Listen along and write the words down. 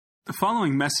The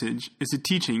following message is a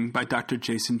teaching by Dr.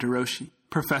 Jason DeRouchie,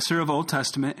 professor of Old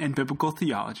Testament and Biblical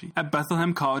Theology at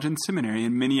Bethlehem College and Seminary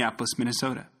in Minneapolis,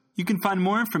 Minnesota. You can find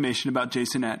more information about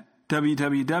Jason at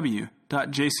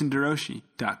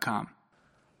www.jasonderouchie.com.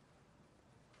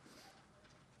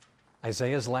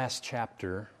 Isaiah's last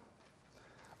chapter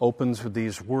opens with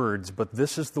these words, "But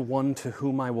this is the one to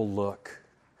whom I will look,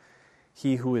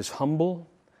 he who is humble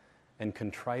and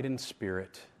contrite in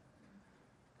spirit,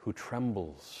 who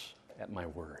trembles at my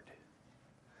word."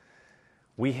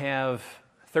 We have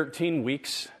 13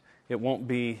 weeks. It won't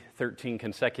be 13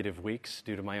 consecutive weeks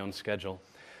due to my own schedule,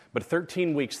 but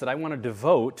 13 weeks that I want to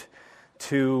devote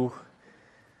to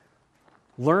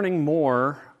learning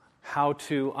more how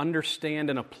to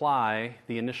understand and apply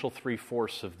the initial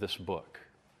 3/4 of this book.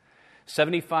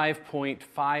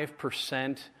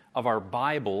 75.5% of our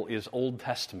Bible is Old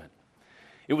Testament.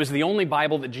 It was the only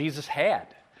Bible that Jesus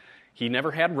had. He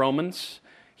never had Romans.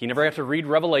 He never had to read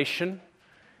Revelation.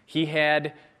 He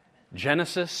had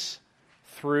Genesis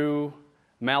through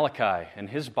Malachi,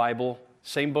 and his Bible,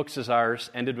 same books as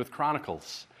ours, ended with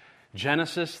Chronicles.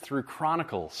 Genesis through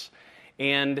Chronicles.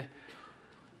 And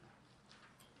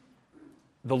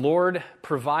the Lord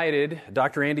provided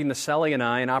Dr. Andy Naselli and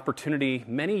I an opportunity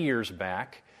many years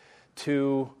back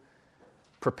to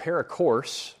prepare a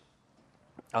course,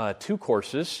 2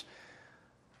 courses,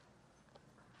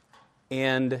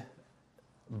 and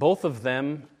both of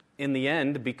them, in the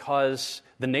end, because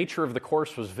the nature of the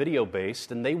course was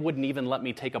video-based, and they wouldn't even let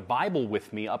me take a Bible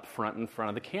with me up front in front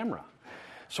of the camera.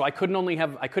 So I couldn't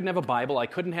have a Bible, I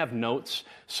couldn't have notes,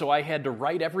 so I had to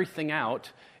write everything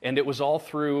out, and it was all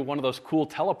through one of those cool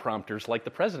teleprompters like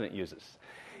the president uses.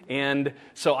 And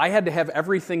so I had to have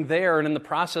everything there, and in the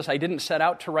process, I didn't set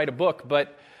out to write a book,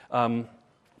 but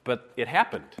it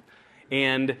happened.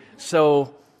 And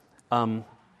so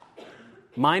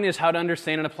mine is how to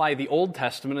understand and apply the Old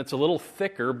Testament. It's a little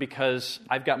thicker because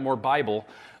I've got more Bible.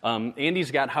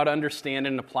 Andy's got how to understand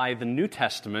and apply the New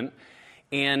Testament.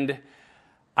 And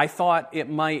I thought it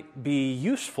might be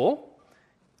useful,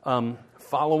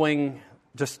 following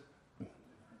just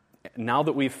now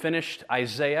that we've finished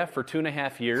Isaiah for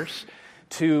 2.5 years,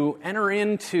 to enter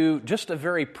into just a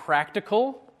very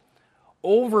practical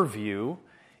overview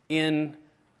in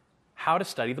how to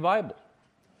study the Bible.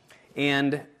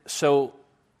 And so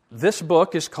this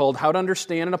book is called How to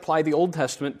Understand and Apply the Old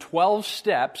Testament, 12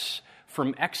 Steps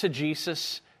from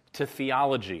Exegesis to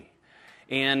Theology.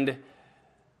 And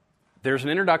there's an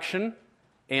introduction,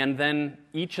 and then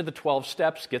each of the 12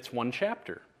 steps gets one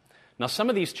chapter. Now, some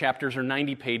of these chapters are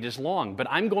 90 pages long, but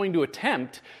I'm going to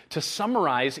attempt to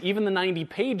summarize even the 90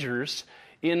 pagers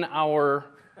in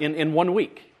 1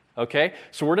 week, okay?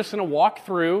 So we're just going to walk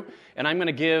through, and I'm going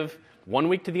to give 1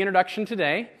 week to the introduction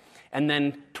today, and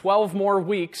then 12 more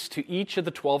weeks to each of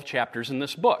the 12 chapters in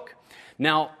this book.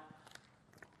 Now,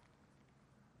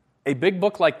 a big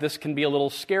book like this can be a little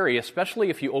scary, especially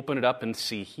if you open it up and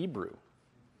see Hebrew.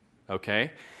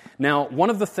 Okay? Now, one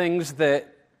of the things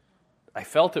that I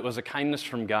felt it was a kindness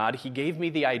from God, He gave me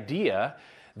the idea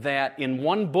that in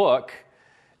one book,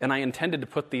 and I intended to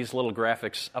put these little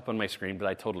graphics up on my screen, but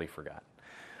I totally forgot.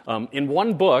 In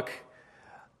one book,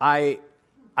 I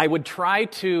would try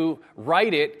to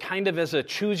write it kind of as a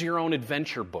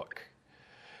choose-your-own-adventure book.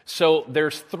 So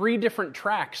there's 3 different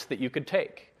tracks that you could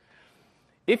take.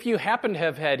 If you happen to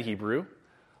have had Hebrew,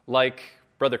 like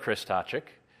Brother Chris Tochik,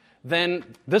 then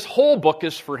this whole book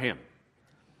is for him.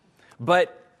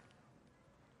 But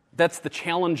that's the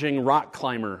challenging rock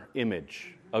climber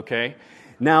image, okay?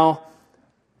 Now,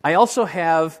 I also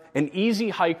have an easy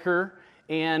hiker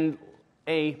and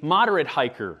a moderate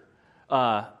hiker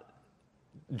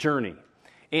journey.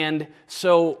 And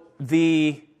so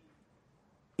the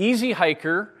easy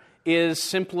hiker is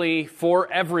simply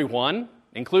for everyone,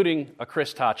 including a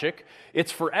Chris Tochik.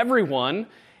 It's for everyone,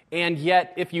 and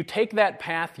yet if you take that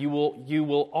path, you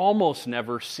will almost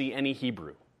never see any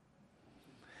Hebrew.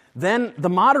 Then the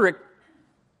moderate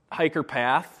hiker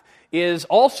path is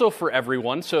also for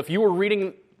everyone. So if you were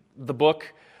reading the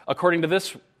book according to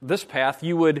this path,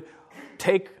 you would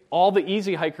take all the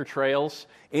easy hiker trails,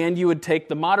 and you would take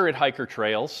the moderate hiker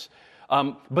trails.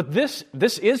 But this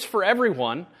is for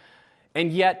everyone,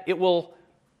 and yet it will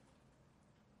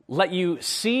let you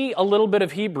see a little bit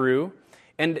of Hebrew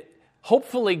and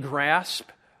hopefully grasp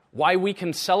why we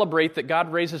can celebrate that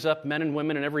God raises up men and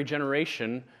women in every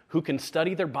generation who can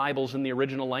study their Bibles in the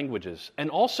original languages, and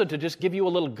also to just give you a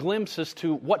little glimpse as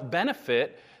to what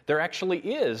benefit there actually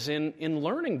is in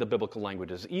learning the biblical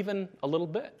languages, even a little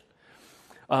bit.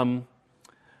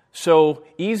 So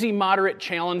easy, moderate,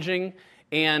 challenging,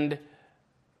 and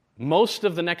most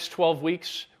of the next 12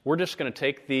 weeks, we're just going to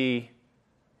take the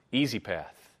easy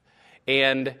path.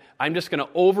 And I'm just going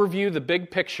to overview the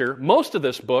big picture. Most of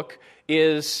this book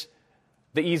is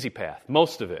the easy path,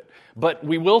 most of it. But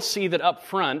we will see that up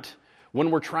front, when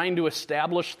we're trying to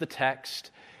establish the text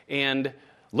and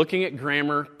looking at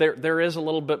grammar, there is a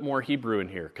little bit more Hebrew in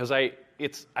here, because I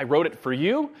wrote it for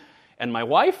you and my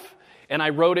wife, and I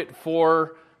wrote it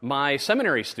for my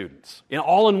seminary students,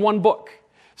 all in one book.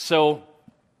 So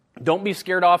don't be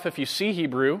scared off if you see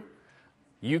Hebrew.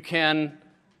 You can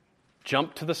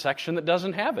jump to the section that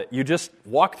doesn't have it. You just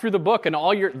walk through the book, and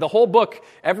the whole book,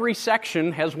 every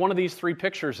section has one of these 3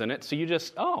 pictures in it. So you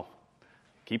just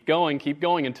keep going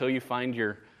until you find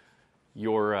the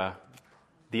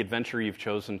adventure you've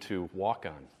chosen to walk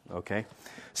on. Okay,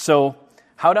 so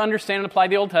how to understand and apply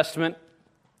the Old Testament.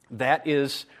 That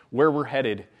is where we're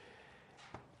headed.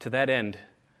 To that end,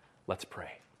 let's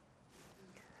pray.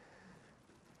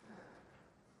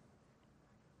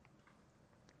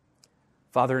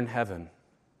 Father in heaven,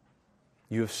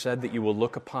 you have said that you will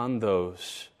look upon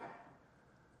those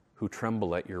who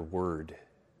tremble at your word.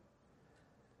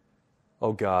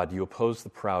 Oh God, you oppose the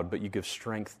proud, but you give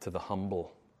strength to the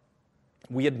humble.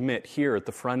 We admit here at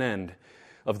the front end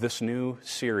of this new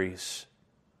series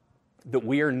that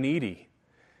we are needy,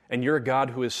 and you're a God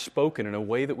who has spoken in a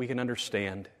way that we can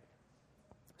understand.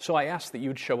 So I ask that you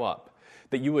would show up,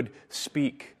 that you would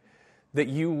speak, that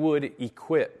you would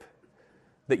equip,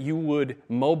 that you would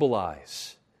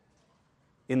mobilize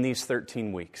in these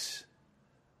 13 weeks.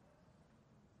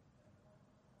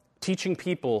 Teaching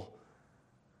people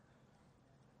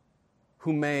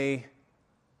who may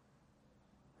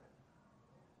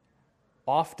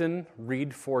often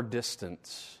read for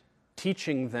distance,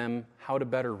 teaching them how to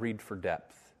better read for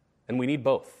depth. And we need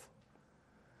both.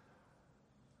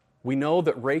 We know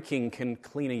that raking can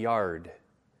clean a yard,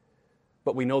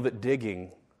 but we know that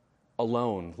digging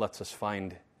alone lets us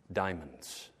find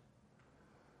diamonds.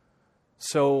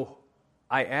 So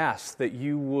I ask that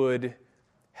you would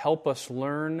help us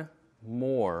learn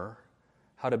more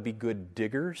how to be good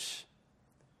diggers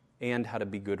and how to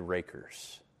be good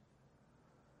rakers.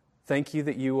 Thank you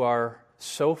that you are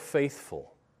so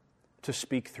faithful to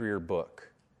speak through your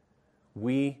book.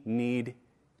 We need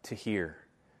to hear.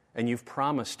 And you've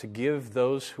promised to give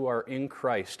those who are in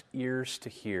Christ ears to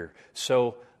hear.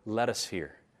 So let us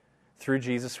hear. Through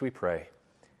Jesus we pray.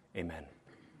 Amen.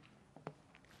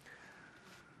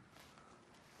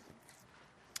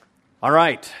 All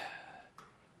right.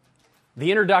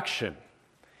 The introduction.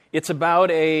 It's about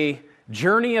a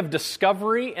journey of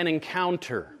discovery and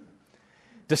encounter.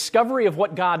 Discovery of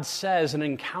what God says and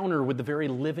encounter with the very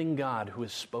living God who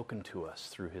has spoken to us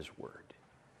through His Word.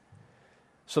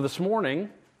 So this morning,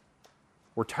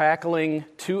 we're tackling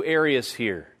 2 areas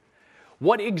here.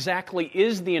 What exactly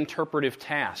is the interpretive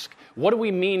task? What do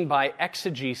we mean by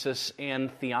exegesis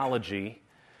and theology?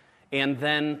 And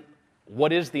then,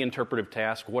 what is the interpretive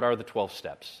task? What are the 12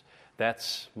 steps?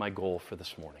 That's my goal for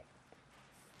this morning.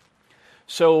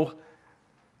 So,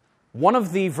 one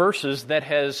of the verses that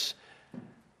has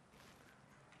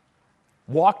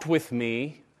walked with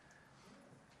me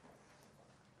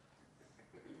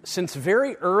since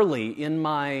very early in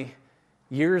my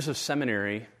years of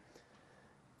seminary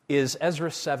is Ezra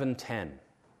 7:10.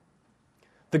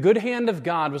 The good hand of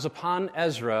God was upon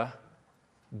Ezra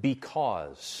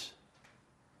because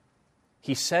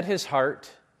he set his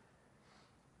heart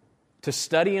to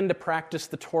study and to practice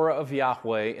the Torah of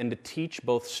Yahweh and to teach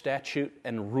both statute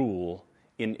and rule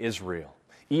in Israel.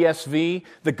 ESV,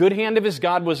 the good hand of his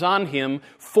God was on him,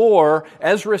 for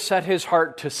Ezra set his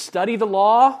heart to study the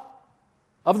law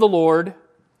of the Lord,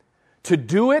 to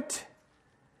do it,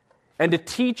 and to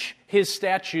teach His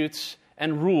statutes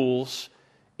and rules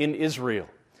in Israel.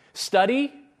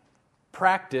 Study,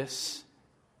 practice,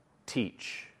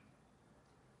 teach.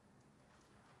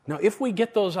 Now, if we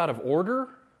get those out of order,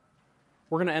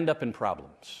 we're going to end up in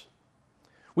problems.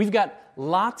 We've got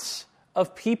lots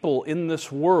of people in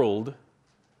this world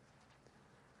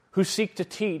who seek to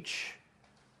teach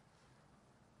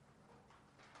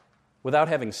without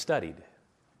having studied,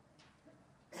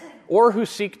 or who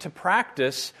seek to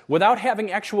practice without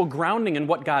having actual grounding in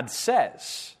what God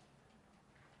says.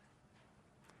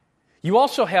 You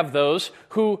also have those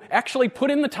who actually put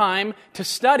in the time to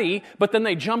study, but then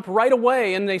they jump right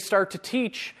away and they start to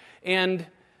teach, and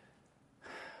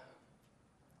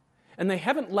they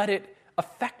haven't let it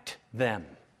affect them.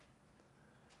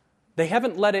 They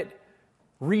haven't let it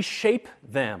reshape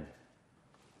them.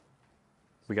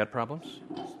 We got problems?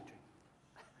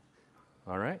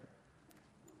 All right.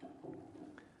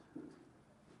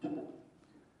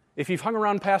 If you've hung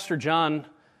around Pastor John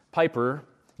Piper,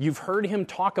 you've heard him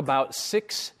talk about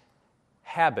 6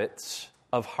 habits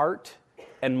of heart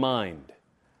and mind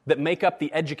that make up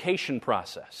the education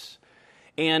process.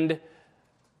 And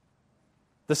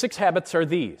the 6 habits are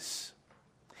these.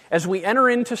 As we enter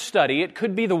into study, it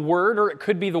could be the Word or it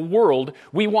could be the world,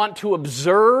 we want to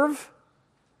observe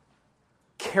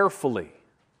carefully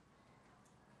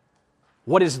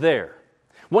what is there.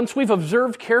 Once we've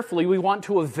observed carefully, we want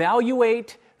to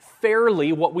evaluate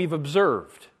fairly what we've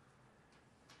observed.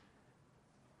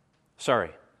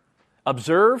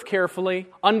 Observe carefully,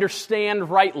 understand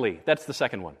rightly. That's the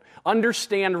second one.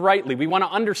 Understand rightly. We want to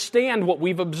understand what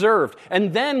we've observed.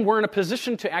 And then we're in a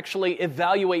position to actually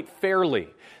evaluate fairly.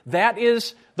 That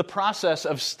is the process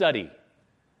of study.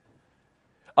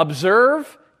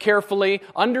 Observe carefully,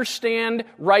 understand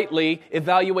rightly,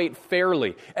 evaluate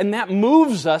fairly. And that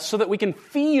moves us so that we can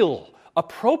feel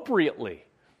appropriately.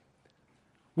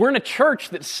 We're in a church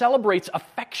that celebrates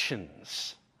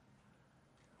affections.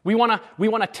 We want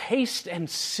to taste and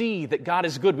see that God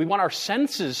is good. We want our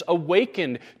senses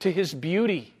awakened to His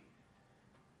beauty.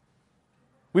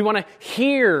 We want to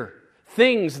hear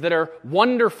things that are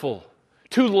wonderful,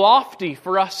 too lofty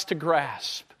for us to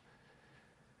grasp.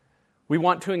 We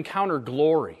want to encounter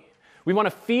glory. We want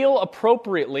to feel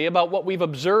appropriately about what we've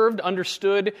observed,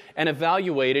 understood, and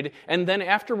evaluated, and then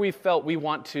after we've felt, we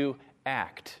want to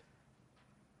act.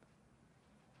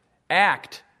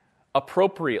 Act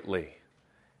appropriately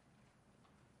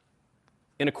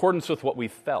in accordance with what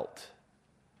we've felt.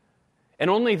 And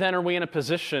only then are we in a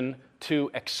position to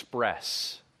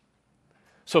express.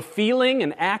 So feeling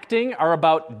and acting are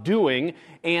about doing,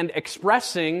 and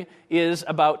expressing is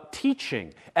about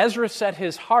teaching. Ezra set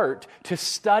his heart to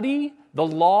study the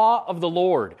law of the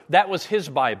Lord. That was his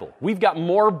Bible. We've got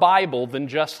more Bible than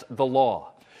just the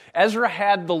law. Ezra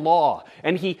had the law,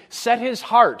 and he set his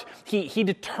heart. He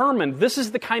determined, this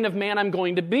is the kind of man I'm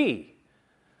going to be.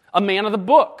 A man of the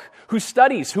book, who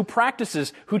studies, who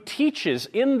practices, who teaches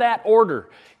in that order.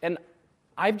 And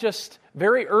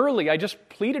very early, I just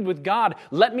pleaded with God,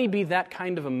 let me be that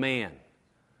kind of a man.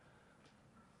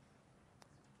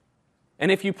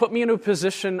 And if you put me in a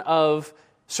position of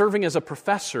serving as a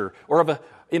professor or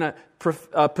in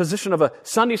a position of a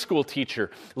Sunday school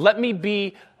teacher, let me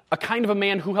be a kind of a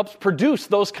man who helps produce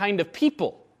those kind of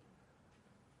people.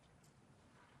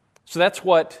 So that's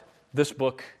what this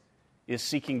book is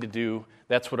seeking to do.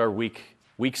 That's what our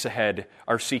weeks ahead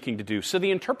are seeking to do. So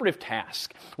the interpretive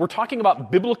task, we're talking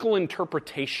about biblical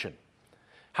interpretation,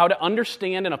 how to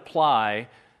understand and apply,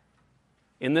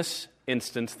 in this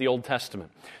instance, the Old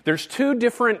Testament. There's 2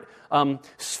 different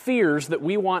spheres that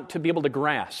we want to be able to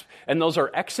grasp, and those are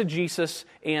exegesis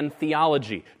and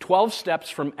theology. 12 steps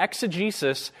from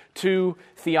exegesis to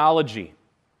theology.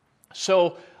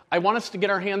 So I want us to get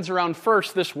our hands around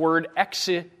first this word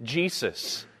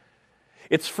exegesis.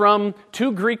 It's from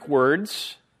 2 Greek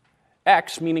words,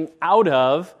 ex meaning out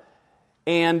of,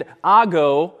 and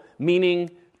ago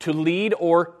meaning to lead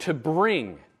or to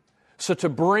bring. So to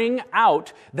bring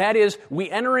out, that is,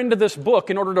 we enter into this book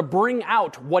in order to bring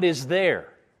out what is there.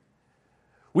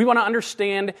 We want to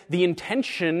understand the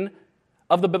intention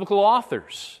of the biblical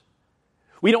authors.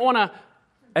 We don't want to,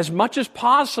 as much as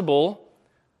possible,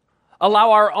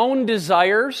 allow our own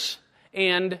desires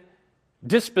and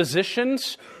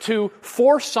dispositions to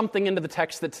force something into the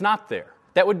text that's not there.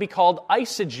 That would be called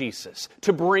eisegesis,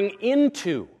 to bring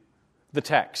into the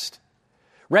text.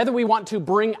 Rather, we want to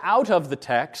bring out of the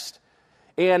text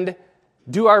and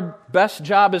do our best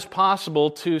job as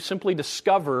possible to simply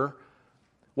discover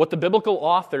what the biblical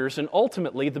authors, and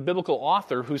ultimately the biblical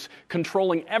author who's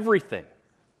controlling everything,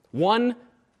 one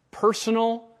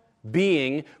personal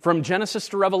being from Genesis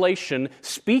to Revelation,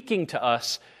 speaking to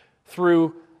us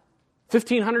through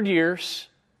 1,500 years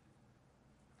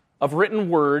of written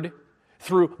word,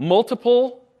 through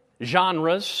multiple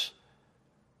genres,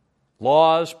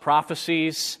 laws,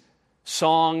 prophecies,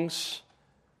 songs,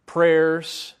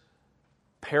 prayers,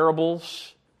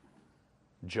 parables,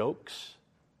 jokes.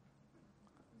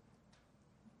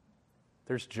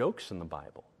 There's jokes in the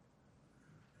Bible.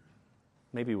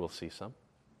 Maybe we'll see some.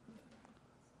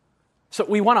 So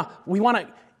we want to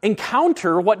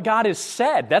encounter what God has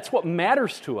said. That's what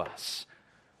matters to us.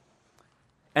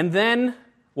 And then,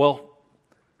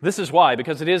 this is why,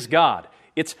 because it is God.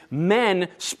 It's men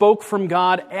spoke from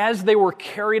God as they were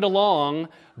carried along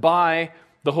by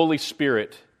the Holy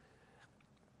Spirit.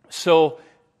 So,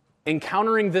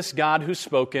 encountering this God who's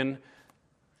spoken,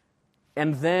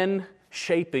 and then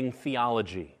shaping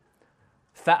theology.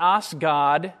 Theos,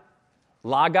 God,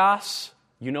 logos,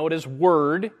 you know it as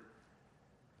word,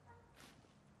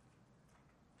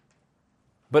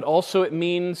 but also it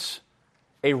means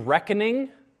a reckoning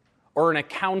or an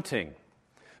accounting.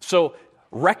 So,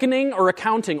 reckoning or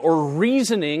accounting or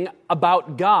reasoning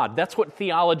about God. That's what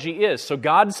theology is. So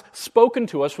God's spoken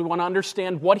to us. We want to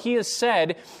understand what He has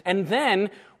said, and then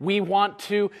we want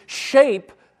to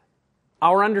shape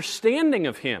our understanding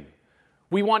of Him.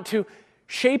 We want to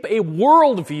shape a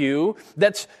worldview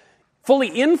that's fully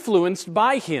influenced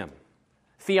by Him.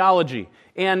 Theology.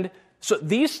 And so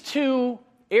these two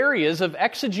areas of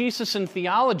exegesis and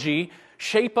theology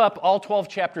shape up all 12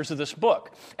 chapters of this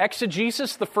book.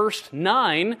 Exegesis, the first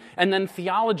 9, and then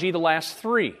theology, the last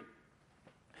 3.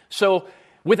 So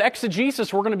with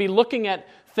exegesis, we're going to be looking at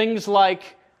things like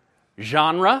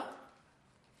genre,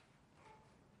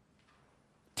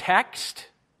 text,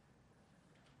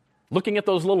 looking at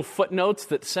those little footnotes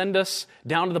that send us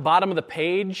down to the bottom of the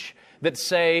page that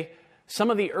say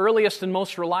some of the earliest and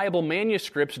most reliable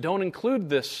manuscripts don't include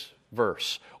this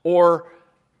verse, or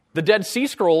the Dead Sea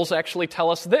Scrolls actually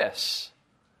tell us this.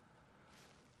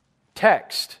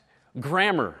 Text,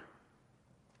 grammar.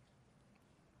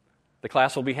 The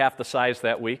class will be half the size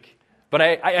that week, but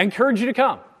I encourage you to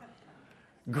come.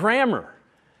 Grammar.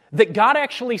 That God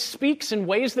actually speaks in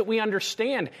ways that we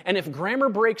understand, and if grammar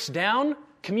breaks down,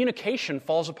 communication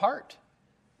falls apart.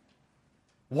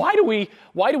 Why do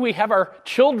we have our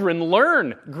children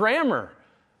learn grammar?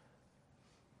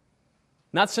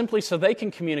 Not simply so they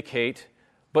can communicate,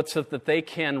 but so that they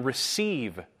can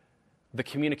receive the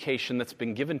communication that's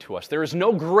been given to us. There is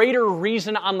no greater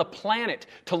reason on the planet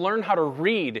to learn how to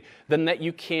read than that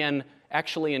you can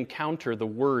actually encounter the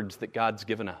words that God's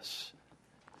given us.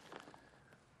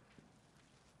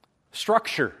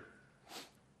 Structure.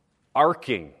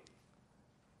 Arcing.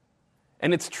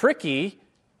 And it's tricky.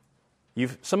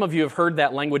 Some of you have heard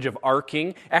that language of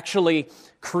arcing, actually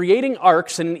creating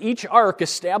arcs, and in each arc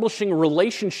establishing a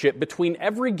relationship between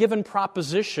every given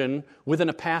proposition within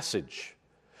a passage,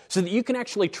 so that you can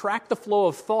actually track the flow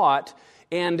of thought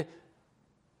and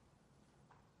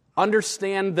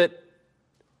understand that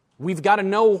we've got to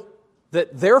know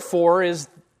that therefore is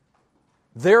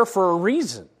there for a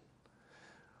reason,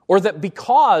 or that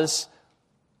because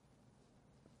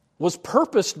was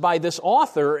purposed by this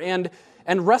author, and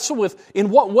wrestle with, in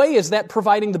what way is that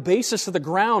providing the basis of the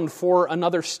ground for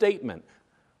another statement?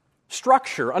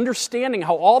 Structure, understanding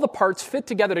how all the parts fit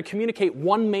together to communicate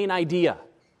one main idea.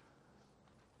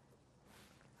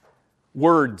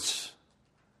 Words.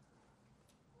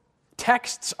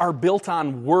 Texts are built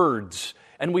on words,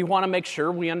 and we want to make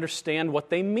sure we understand what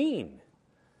they mean.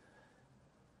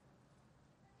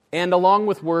 And along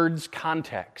with words,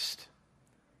 context.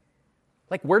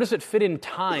 Like, where does it fit in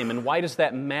time, and why does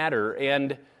that matter?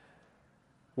 And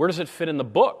where does it fit in the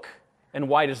book, and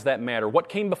why does that matter? What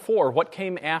came before? What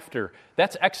came after?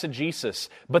 That's exegesis.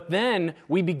 But then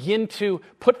we begin to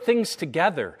put things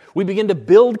together. We begin to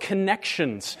build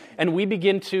connections, and we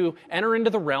begin to enter into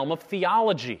the realm of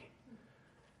theology,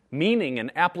 meaning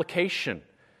and application.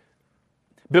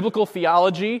 Biblical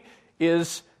theology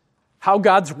is how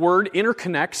God's Word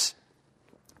interconnects,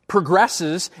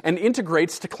 progresses, and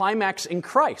integrates to climax in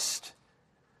Christ.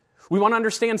 We want to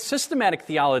understand systematic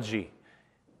theology,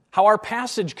 how our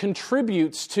passage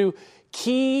contributes to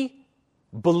key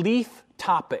belief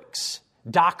topics,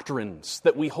 doctrines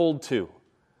that we hold to.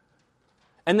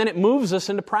 And then it moves us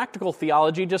into practical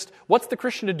theology, just what's the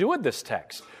Christian to do with this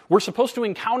text? We're supposed to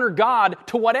encounter God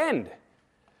to what end?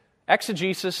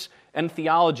 Exegesis and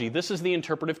theology. This is the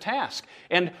interpretive task.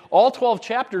 And all 12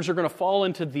 chapters are going to fall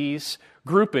into these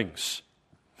groupings.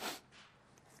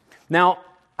 Now,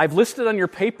 I've listed on your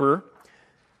paper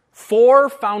 4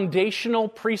 foundational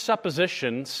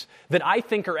presuppositions that I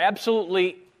think are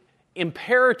absolutely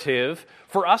imperative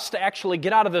for us to actually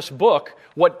get out of this book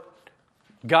what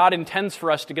God intends for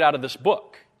us to get out of this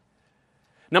book.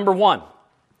 Number 1,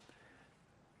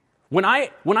 when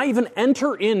I even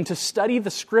enter in to study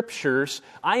the Scriptures,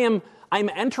 I'm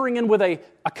entering in with a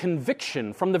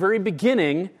conviction from the very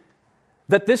beginning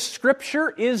that this Scripture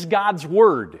is God's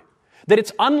Word, that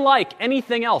it's unlike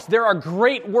anything else. There are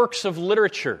great works of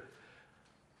literature.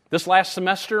 This last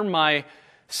semester, my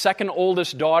second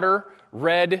oldest daughter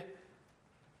read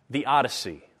the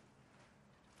Odyssey.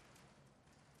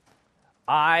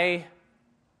 I'm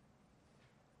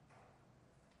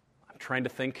trying to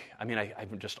think,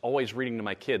 I'm just always reading to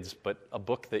my kids, but a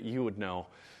book that you would know.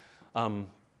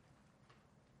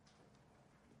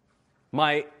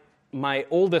 My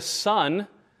oldest son,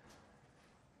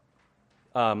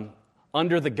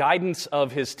 under the guidance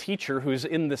of his teacher, who's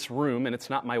in this room, and it's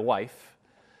not my wife,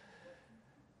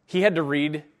 he had to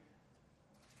read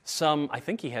I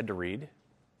think he had to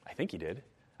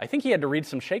read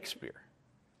some Shakespeare.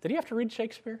 Did he have to read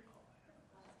Shakespeare?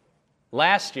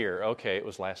 Last year. Okay, it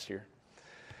was last year.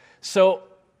 So,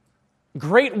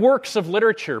 great works of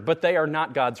literature, but they are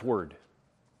not God's Word.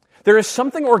 There is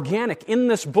something organic in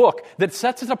this book that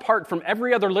sets it apart from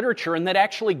every other literature and that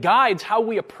actually guides how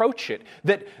we approach it.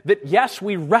 That yes,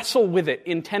 we wrestle with it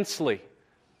intensely.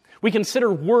 We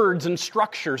consider words and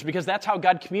structures because that's how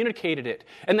God communicated it.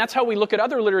 And that's how we look at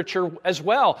other literature as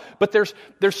well. But there's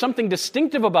something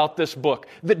distinctive about this book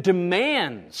that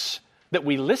demands that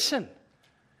we listen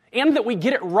and that we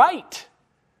get it right.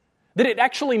 That it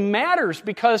actually matters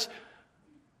because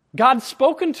God's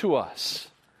spoken to us.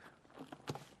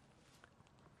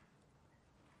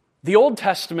 The Old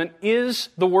Testament is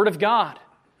the Word of God.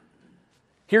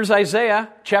 Here's Isaiah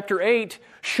chapter 8.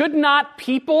 Should not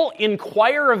people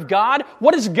inquire of God?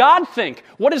 What does God think?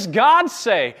 What does God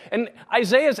say? And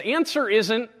Isaiah's answer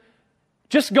isn't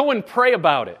just go and pray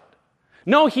about it.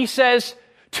 No, he says,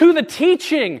 to the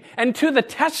teaching and to the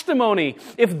testimony,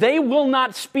 if they will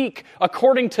not speak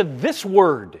according to this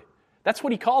word. That's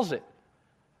what he calls it.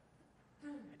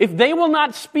 If they will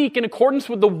not speak in accordance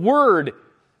with the word,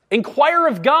 inquire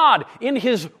of God in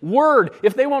His Word.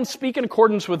 If they won't speak in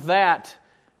accordance with that,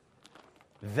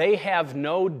 they have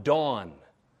no dawn.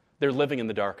 They're living in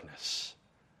the darkness.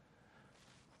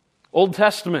 Old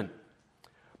Testament,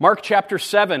 Mark chapter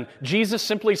 7, Jesus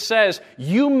simply says,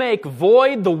 you make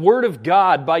void the Word of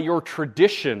God by your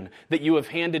tradition that you have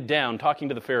handed down, talking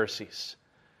to the Pharisees.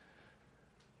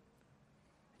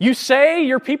 You say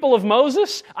you're people of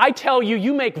Moses? I tell you,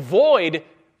 you make void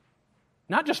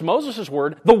not just Moses'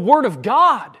 word, the Word of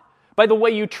God, by the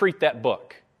way you treat that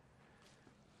book.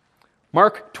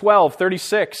 Mark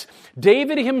 12:36,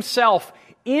 David himself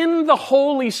in the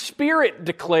Holy Spirit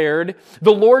declared,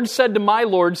 the Lord said to my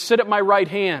Lord, sit at my right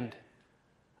hand.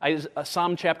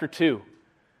 Psalm chapter 2.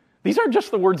 These aren't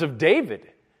just the words of David.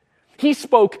 He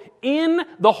spoke in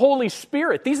the Holy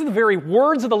Spirit. These are the very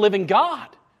words of the living God.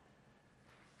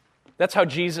 That's how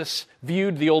Jesus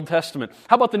viewed the Old Testament.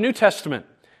 How about the New Testament?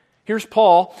 Here's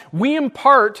Paul. We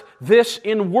impart this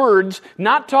in words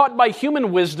not taught by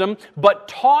human wisdom, but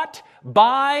taught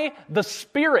by the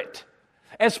Spirit.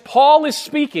 As Paul is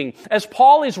speaking, as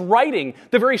Paul is writing,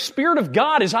 the very Spirit of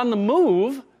God is on the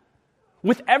move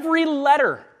with every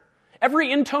letter,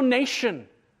 every intonation,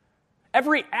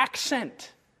 every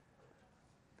accent.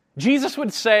 Jesus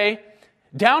would say,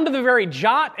 down to the very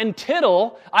jot and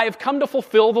tittle, I have come to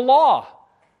fulfill the law.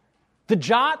 The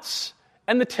jots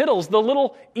and the tittles, the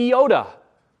little iota,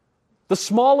 the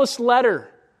smallest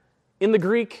letter in the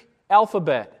Greek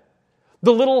alphabet,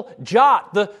 the little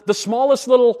jot, the smallest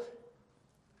little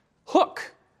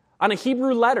hook on a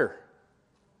Hebrew letter.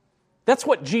 That's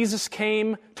what Jesus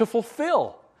came to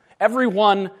fulfill.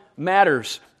 Everyone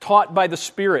matters, taught by the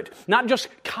Spirit. Not just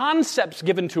concepts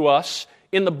given to us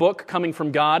in the book coming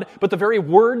from God, but the very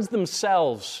words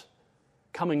themselves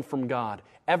coming from God.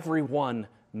 Everyone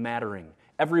mattering.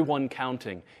 Everyone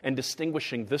counting and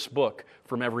distinguishing this book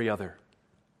from every other.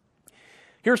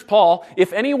 Here's Paul.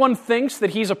 If anyone thinks that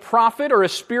he's a prophet or a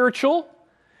spiritual,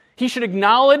 he should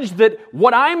acknowledge that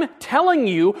what I'm telling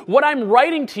you, what I'm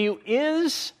writing to you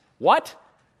is, what?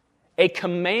 A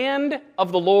command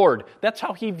of the Lord. That's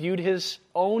how he viewed his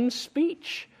own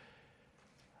speech.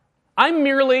 I'm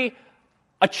merely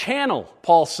a channel,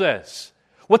 Paul says.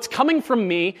 What's coming from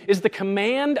me is the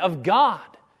command of God.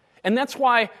 And that's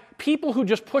why people who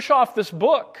just push off this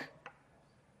book,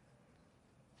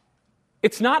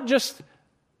 it's not just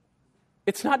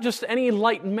any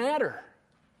light matter.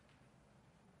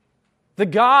 The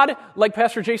God, like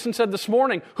Pastor Jason said this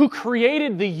morning, who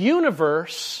created the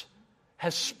universe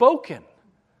has spoken.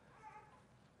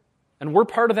 And we're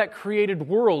part of that created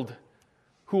world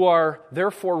who are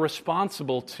therefore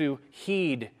responsible to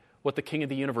heed what the King of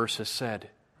the universe has said.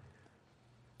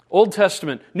 Old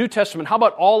Testament, New Testament, how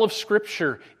about all of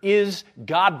Scripture is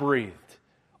God-breathed?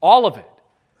 All of it.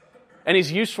 And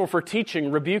is useful for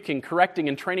teaching, rebuking, correcting,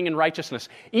 and training in righteousness.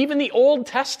 Even the Old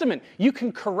Testament, you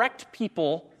can correct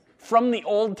people from the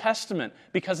Old Testament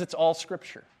because it's all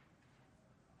Scripture.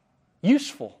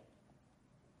 Useful.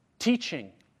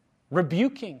 Teaching,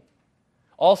 rebuking,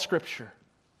 all Scripture.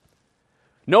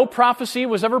 No prophecy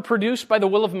was ever produced by the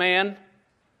will of man,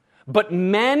 but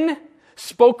men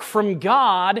spoke from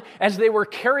God as they were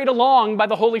carried along by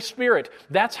the Holy Spirit.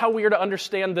 That's how we are to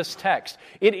understand this text.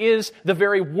 It is the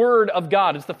very Word of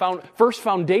God. It's the first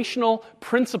foundational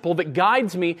principle that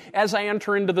guides me as I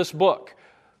enter into this book.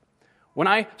 When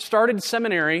I started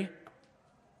seminary,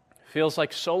 feels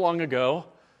like so long ago,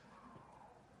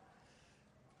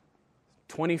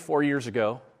 24 years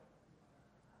ago,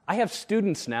 I have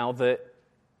students now that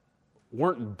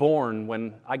weren't born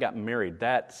when I got married.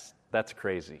 That's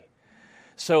crazy.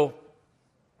 So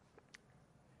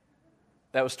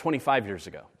That was 25 years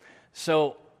ago.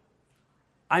 So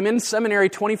I'm in seminary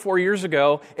 24 years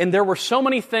ago, and there were so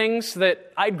many things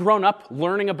that I'd grown up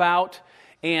learning about,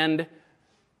 and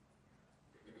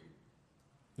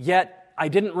yet I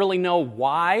didn't really know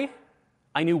why.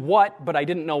 I knew what, but I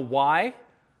didn't know why.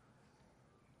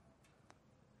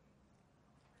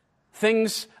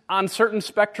 Things on certain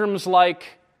spectrums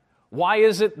like, why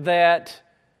is it that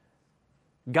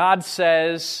God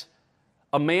says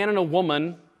a man and a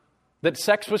woman, that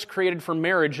sex was created for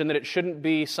marriage and that it shouldn't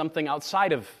be something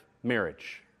outside of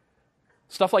marriage?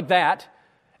 Stuff like that.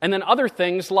 And then other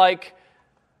things like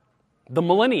the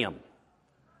millennium.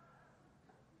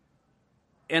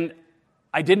 And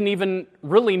I didn't even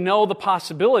really know the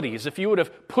possibilities. If you would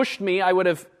have pushed me, I would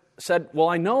have said, well,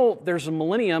 I know there's a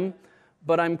millennium,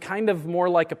 but I'm kind of more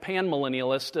like a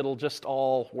pan-millennialist. It'll just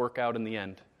all work out in the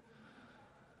end.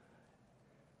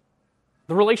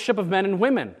 The relationship of men and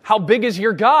women. How big is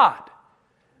your God?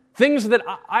 Things that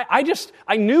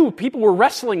I knew people were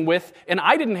wrestling with and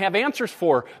I didn't have answers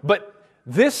for. But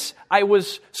this,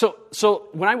 so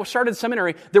when I started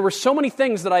seminary, there were so many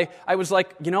things that I was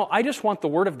like, I just want the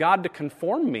Word of God to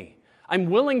conform me. I'm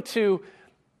willing to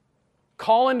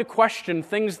call into question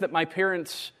things that my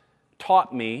parents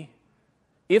taught me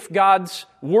if God's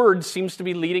Word seems to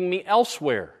be leading me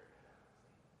elsewhere.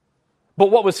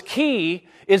 But what was key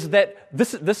is that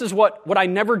this is what I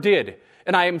never did.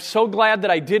 And I am so glad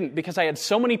that I didn't, because I had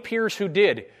so many peers who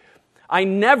did. I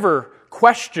never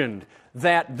questioned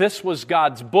that this was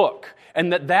God's book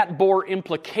and that bore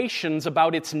implications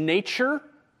about its nature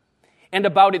and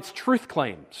about its truth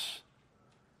claims.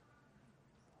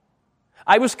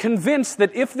 I was convinced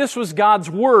that if this was God's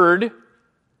Word,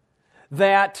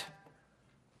 that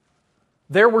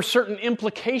there were certain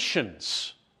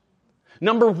implications.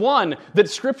 Number one, that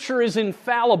Scripture is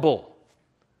infallible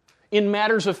in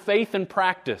matters of faith and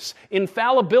practice.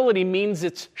 Infallibility means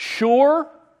it's sure,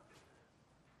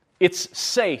 it's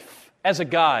safe as a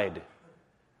guide.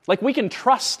 Like we can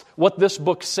trust what this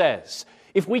book says.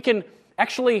 If we can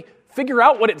actually figure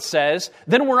out what it says,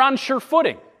 then we're on sure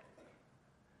footing.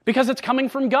 Because it's coming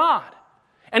from God.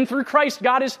 And through Christ,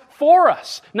 God is for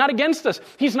us, not against us.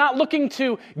 He's not looking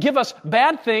to give us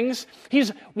bad things.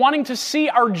 He's wanting to see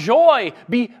our joy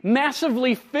be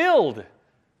massively filled.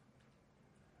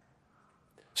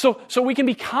 So we can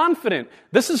be confident.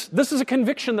 This is a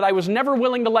conviction that I was never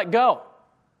willing to let go.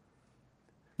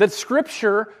 That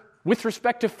Scripture, with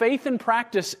respect to faith and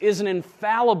practice, is an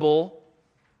infallible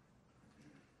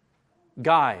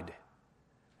guide.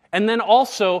 And then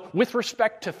also, with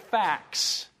respect to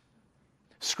facts,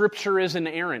 Scripture is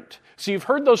inerrant. So you've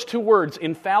heard those two words,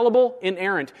 infallible,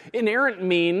 inerrant. Inerrant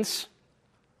means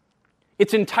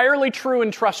it's entirely true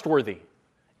and trustworthy.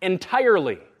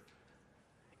 Entirely.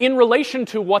 In relation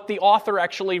to what the author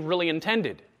actually really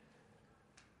intended.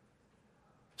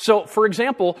 So, for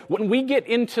example, when we get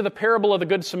into the parable of the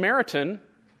Good Samaritan,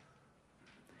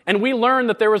 and we learn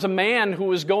that there was a man who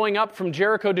was going up from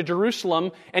Jericho to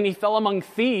Jerusalem, and he fell among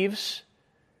thieves,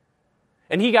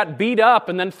 and he got beat up,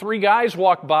 and then 3 guys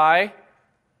walked by,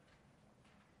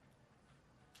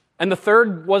 and the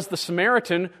third was the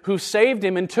Samaritan who saved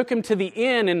him and took him to the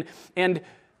inn, and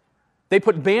they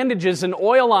put bandages and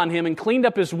oil on him and cleaned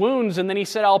up his wounds, and then he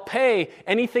said, I'll pay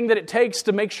anything that it takes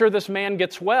to make sure this man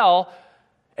gets well.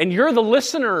 And you're the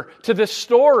listener to this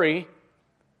story,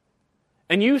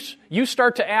 and you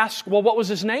start to ask, well, what was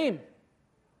his name?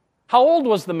 How old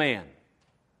was the man?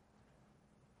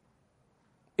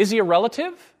 Is he a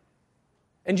relative?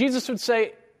 And Jesus would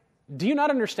say, do you not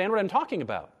understand what I'm talking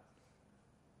about?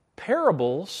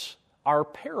 Parables are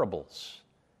parables.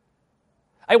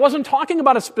 I wasn't talking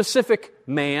about a specific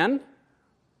man.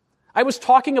 I was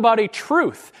talking about a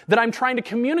truth that I'm trying to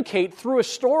communicate through a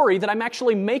story that I'm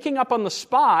actually making up on the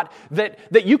spot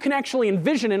that you can actually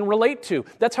envision and relate to.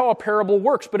 That's how a parable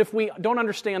works. But if we don't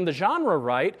understand the genre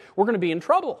right, we're going to be in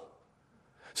trouble.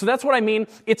 So that's what I mean.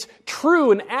 It's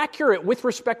true and accurate with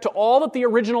respect to all that the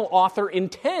original author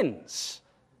intends.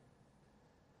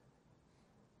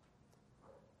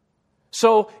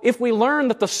 So if we learn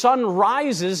that the sun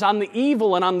rises on the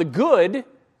evil and on the good,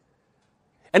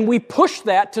 and we push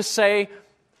that to say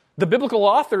the biblical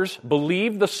authors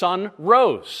believe the sun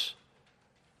rose.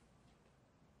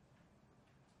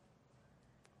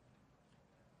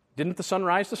 Didn't the sun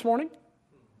rise this morning?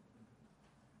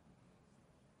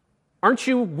 Aren't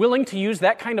you willing to use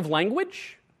that kind of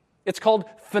language? It's called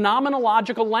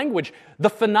phenomenological language. The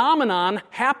phenomenon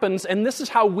happens, and this is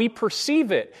how we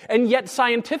perceive it. And yet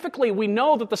scientifically we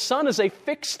know that the sun is a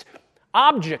fixed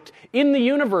object in the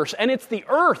universe, and it's the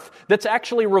earth that's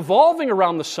actually revolving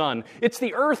around the sun. It's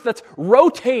the earth that's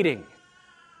rotating.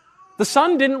 The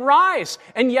sun didn't rise.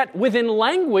 And yet, within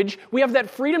language, we have that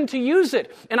freedom to use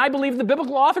it. And I believe the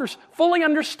biblical authors fully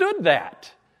understood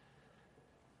that.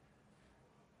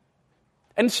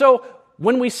 And so,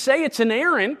 when we say it's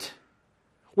inerrant,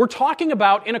 we're talking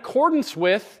about in accordance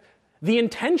with the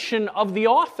intention of the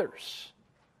authors.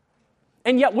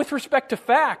 And yet, with respect to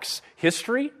facts,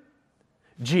 history,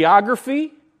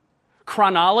 geography,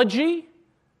 chronology,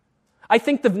 I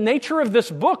think the nature of this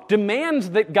book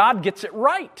demands that God gets it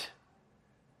right.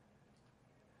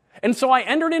 And so I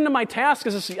entered into my task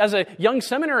as a young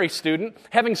seminary student,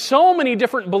 having so many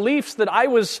different beliefs that I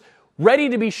was ready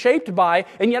to be shaped by,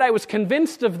 and yet I was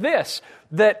convinced of this,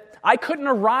 that I couldn't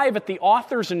arrive at the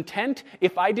author's intent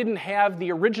if I didn't have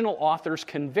the original author's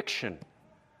conviction.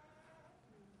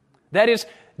 That is,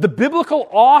 the biblical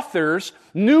authors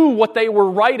knew what they were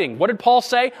writing. What did Paul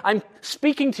say? I'm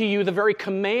speaking to you the very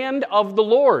command of the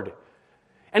Lord.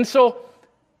 And so,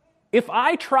 if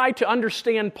I try to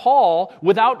understand Paul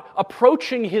without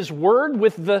approaching his word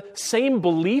with the same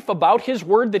belief about his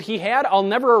word that he had, I'll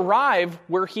never arrive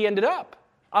where he ended up.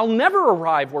 I'll never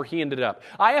arrive where he ended up.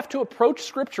 I have to approach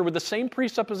Scripture with the same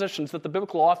presuppositions that the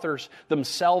biblical authors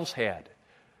themselves had.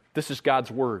 This is God's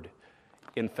word.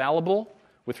 Infallible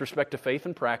with respect to faith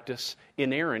and practice,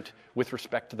 inerrant with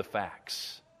respect to the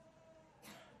facts.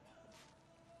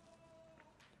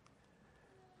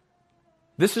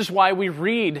 This is why we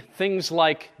read things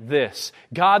like this.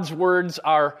 God's words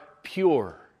are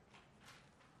pure.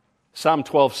 Psalm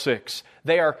 12:6.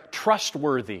 They are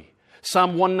trustworthy.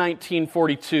 Psalm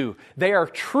 119:42. They are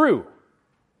true.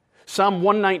 Psalm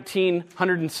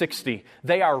 119:160.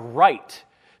 They are right.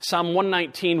 Psalm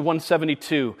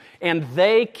 119:172. And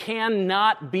they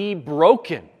cannot be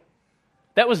broken.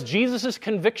 That was Jesus'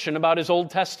 conviction about his Old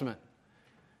Testament.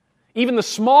 Even the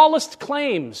smallest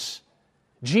claims,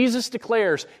 Jesus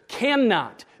declares,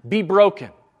 cannot be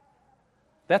broken.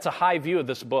 That's a high view of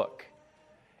this book.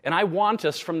 And I want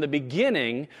us from the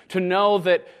beginning to know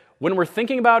that when we're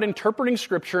thinking about interpreting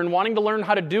Scripture and wanting to learn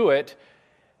how to do it,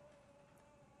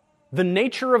 the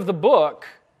nature of the book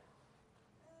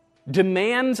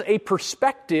demands a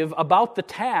perspective about the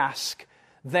task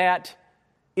that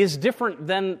is different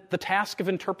than the task of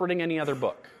interpreting any other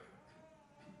book.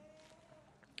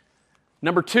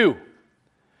 Number 2,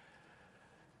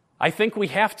 I think we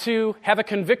have to have a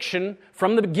conviction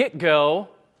from the get-go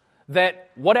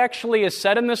that what actually is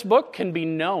said in this book can be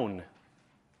known.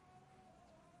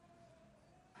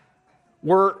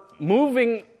 We're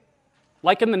moving,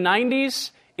 like in the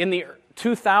 90s, in the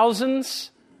 2000s,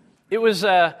 it was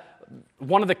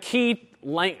one of the key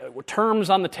terms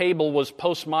on the table was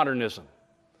postmodernism.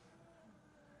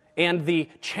 And the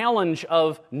challenge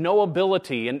of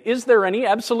knowability. And is there any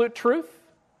absolute truth?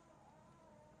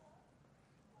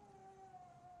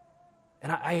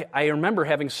 And I remember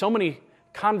having so many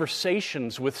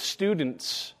conversations with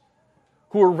students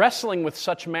who were wrestling with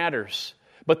such matters.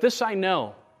 But this I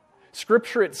know,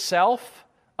 Scripture itself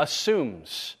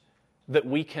assumes that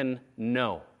we can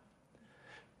know.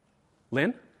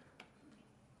 Lynn?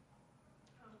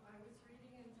 I was reading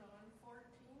in John 14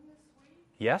 this week.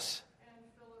 Yes? And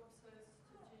Philip says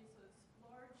to Jesus,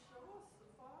 Lord, show us the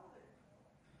Father,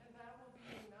 and that will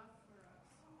be enough for us.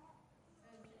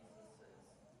 And Jesus says,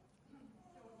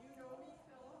 don't you know me,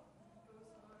 Philip? Goes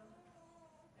on.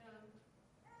 And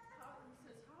he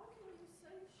says, how can you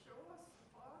say, show us the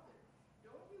Father?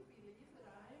 Don't you believe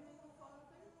that I am in the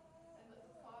Father, and that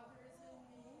the Father is in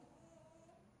me?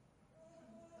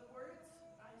 The words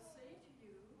I say to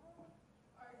you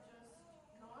are just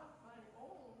not my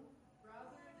own.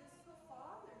 Rather, it is the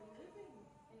Father living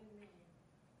in me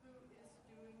who is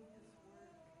doing his work.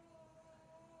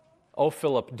 Oh,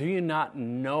 Philip, do you not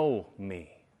know me?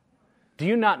 Do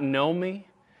you not know me?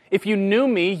 If you knew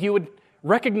me, you would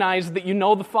recognize that you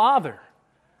know the Father.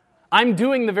 I'm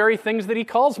doing the very things that He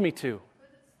calls me to. But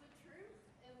it's the truth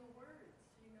in the words,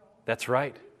 you know. That's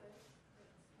right. It's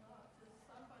not just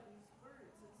somebody's words,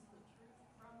 it's the truth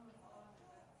from the Father.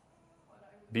 That's what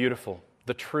I would. Beautiful.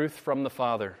 The truth from the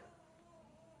Father.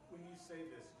 When you say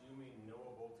this, do you mean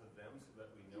knowable to them so that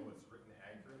we know it's written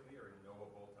accurately, or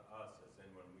knowable to us as in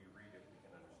when we read it we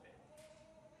can understand?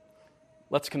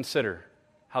 Let's consider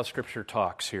how Scripture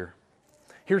talks here.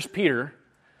 Here's Peter.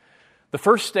 The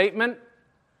first statement,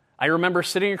 I remember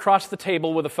sitting across the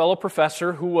table with a fellow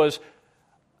professor who was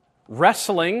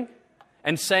wrestling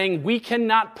and saying, we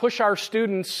cannot push our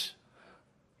students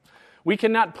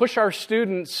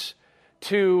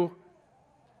to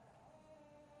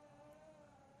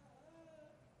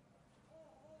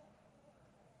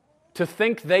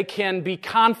think they can be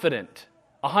confident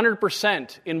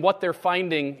 100% in what they're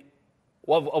finding,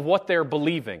 of what they're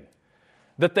believing.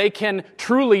 that they can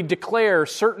truly declare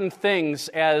certain things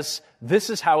as this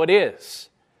is how it is.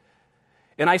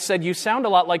 And I said, you sound a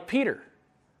lot like Peter.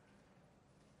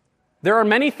 There are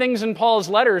many things in Paul's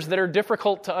letters that are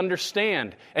difficult to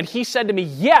understand. And he said to me,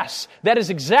 yes, that is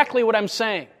exactly what I'm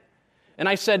saying. And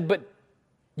I said, but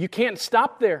you can't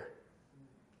stop there.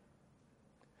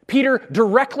 Peter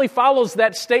directly follows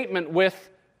that statement with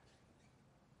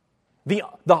the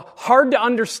hard to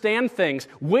understand things,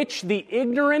 which the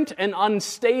ignorant and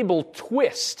unstable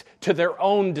twist to their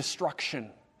own destruction.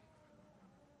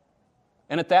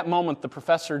 And at that moment, the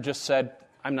professor just said,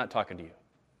 I'm not talking to you.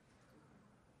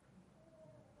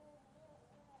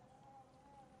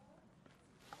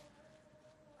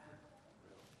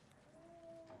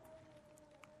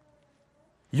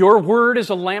 Your word is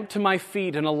a lamp to my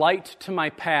feet and a light to my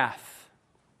path.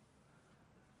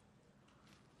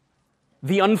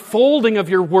 The unfolding of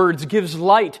your words gives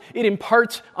light. It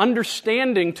imparts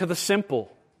understanding to the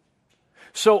simple.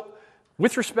 So,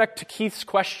 with respect to Keith's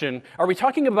question, are we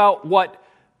talking about what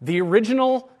the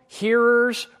original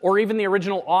hearers or even the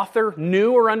original author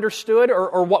knew or understood,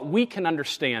 or what we can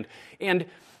understand? And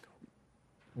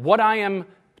what I am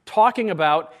talking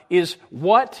about is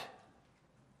what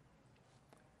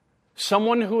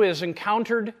someone who has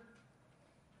encountered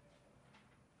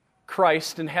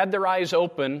Christ and had their eyes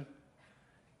open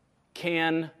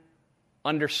can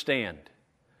understand.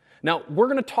 Now, we're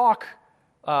going to talk,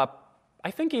 I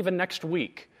think even next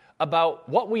week, about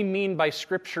what we mean by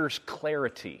Scripture's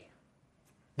clarity.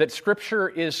 That Scripture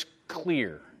is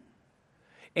clear.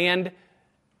 And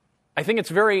I think it's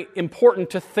very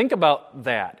important to think about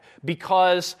that,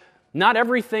 because not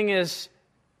everything is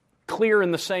clear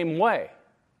in the same way.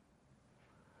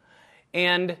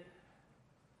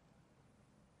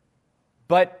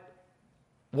 But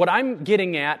what I'm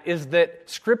getting at is that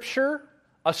Scripture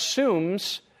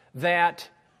assumes that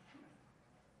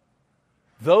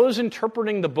those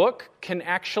interpreting the book can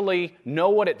actually know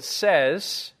what it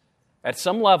says at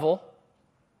some level,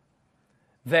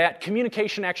 that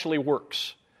communication actually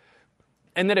works.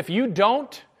 And that if you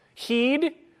don't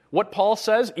heed what Paul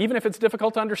says, even if it's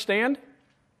difficult to understand,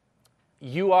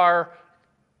 you are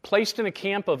placed in a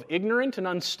camp of ignorant and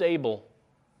unstable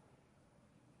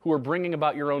who are bringing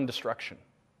about your own destruction.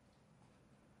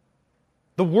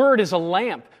 The Word is a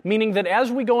lamp, meaning that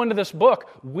as we go into this book,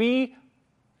 we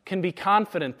can be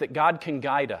confident that God can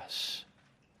guide us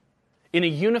in a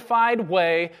unified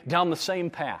way down the same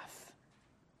path.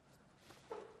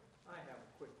 I have a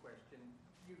quick question.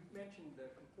 You mentioned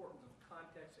the importance of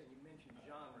context and you mentioned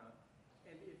genre.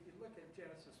 And if you look at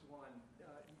Genesis 1,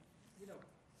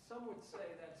 some would say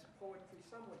that's poetry,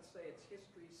 some would say it's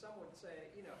history, some would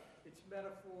say, it's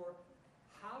metaphor.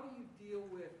 How do you deal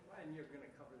with, and you're going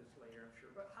to cover this later, I'm sure,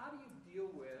 but how do you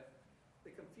deal with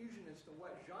the confusion as to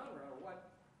what genre or what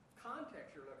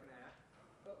context you're looking at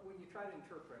when you try to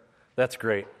interpret? That's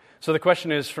great. So the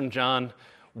question is from John,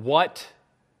 what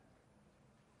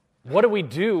do we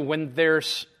do when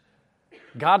there's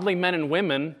godly men and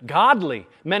women,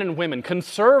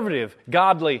 conservative,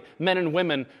 godly men and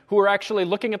women who are actually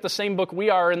looking at the same book we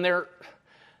are, and they're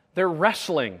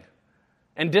wrestling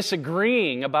and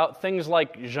disagreeing about things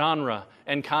like genre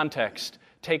and context?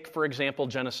 Take, for example,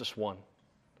 Genesis 1.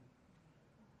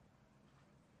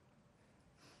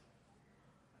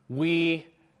 We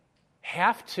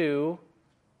have to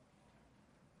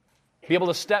be able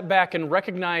to step back and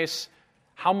recognize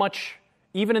how much,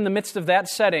 even in the midst of that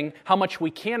setting, how much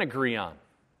we can agree on.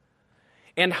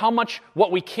 And how much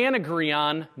what we can agree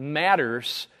on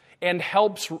matters and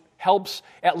helps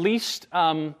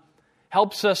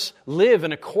us live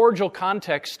in a cordial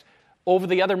context over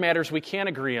the other matters we can't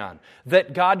agree on.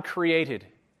 That God created.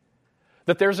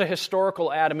 That there's a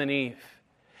historical Adam and Eve.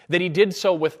 That He did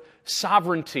so with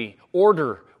sovereignty,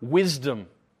 order, wisdom.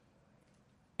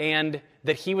 And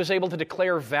that He was able to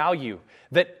declare value.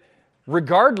 That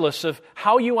regardless of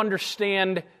how you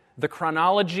understand the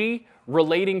chronology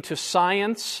relating to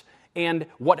science and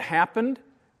what happened,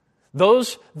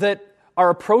 those that are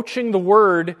approaching the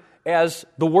Word as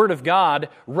the Word of God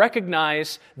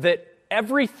recognize that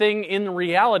everything in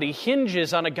reality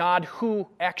hinges on a God who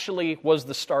actually was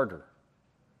the starter.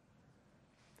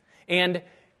 And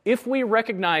if we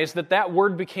recognize that that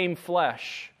Word became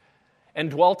flesh and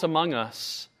dwelt among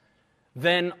us,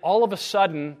 then all of a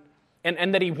sudden,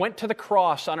 and that He went to the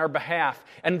cross on our behalf,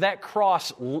 and that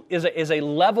cross is a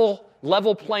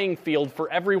level playing field for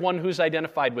everyone who's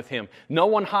identified with Him. No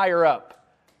one higher up,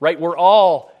 right? We're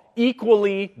all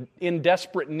equally in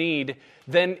desperate need.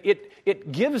 Then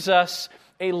it gives us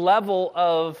a level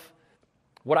of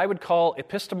what I would call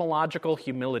epistemological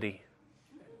humility.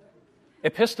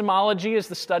 Epistemology is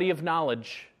the study of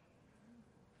knowledge.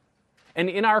 And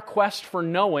in our quest for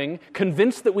knowing,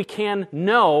 convinced that we can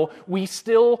know, we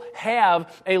still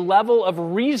have a level of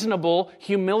reasonable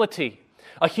humility.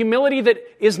 A humility that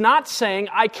is not saying,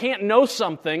 I can't know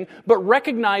something, but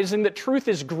recognizing that truth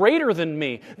is greater than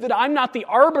me, that I'm not the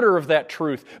arbiter of that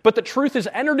truth, but the truth has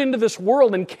entered into this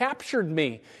world and captured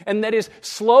me, and that is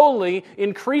slowly,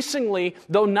 increasingly,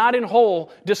 though not in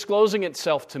whole, disclosing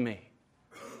itself to me.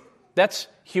 That's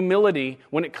humility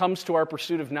when it comes to our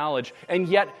pursuit of knowledge, and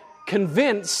yet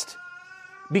convinced,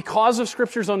 because of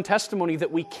Scripture's own testimony,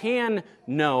 that we can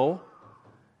know,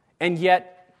 and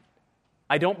yet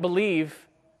I don't believe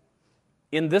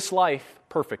in this life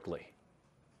perfectly.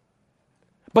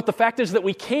 But the fact is that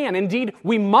we can, indeed,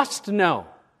 we must know.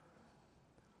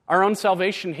 Our own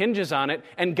salvation hinges on it,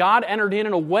 and God entered in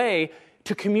a way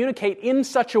to communicate in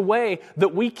such a way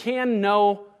that we can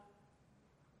know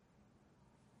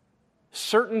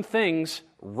certain things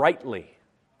rightly.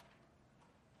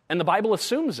 And the Bible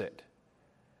assumes it.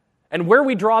 And where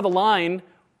we draw the line,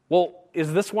 well,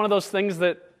 is this one of those things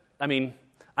that,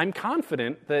 I'm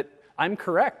confident that I'm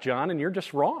correct, John, and you're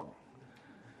just wrong.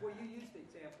 Well, you used the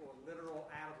example of literal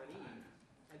Adam and Eve,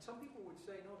 and some people would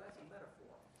say, no, that's a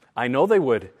metaphor. I know they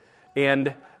would.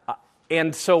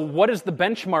 And so what is the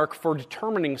benchmark for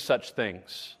determining such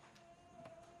things?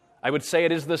 I would say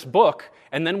it is this book,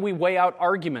 and then we weigh out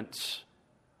arguments,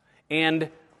 and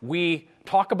we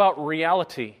talk about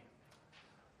reality.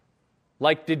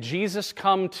 Like, did Jesus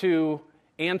come to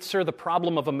answer the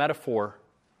problem of a metaphor,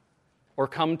 or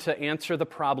come to answer the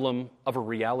problem of a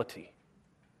reality?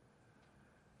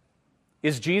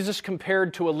 Is Jesus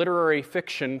compared to a literary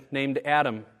fiction named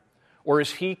Adam, or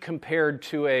is he compared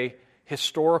to a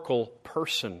historical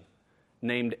person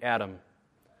named Adam?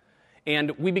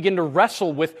 And we begin to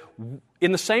wrestle with,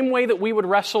 in the same way that we would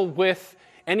wrestle with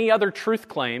any other truth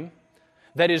claim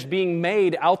that is being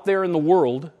made out there in the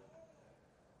world,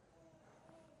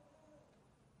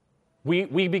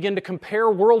 we begin to compare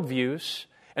worldviews,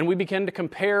 and we begin to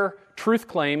compare truth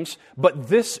claims, but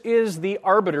this is the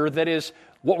arbiter that is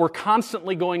what we're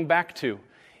constantly going back to.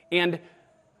 And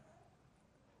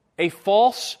a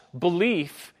false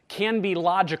belief can be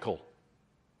logical.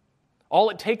 All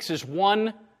it takes is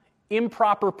one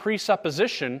improper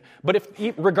presupposition, but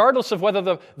regardless of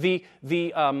whether the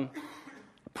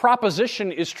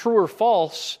proposition is true or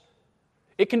false,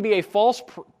 it can be a false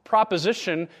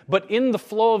proposition, but in the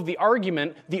flow of the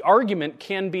argument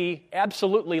can be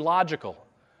absolutely logical.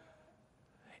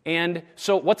 And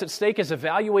so what's at stake is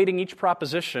evaluating each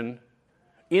proposition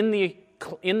in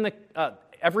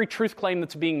every truth claim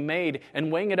that's being made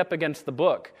and weighing it up against the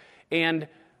book. And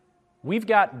we've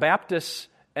got Baptists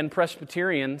and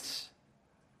Presbyterians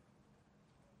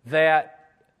that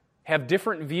have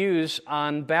different views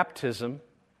on baptism,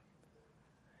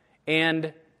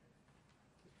 and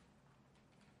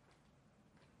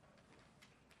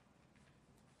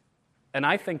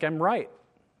I think I'm right.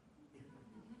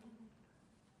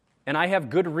 And I have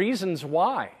good reasons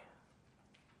why.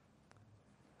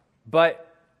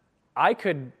 But I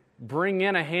could bring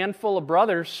in a handful of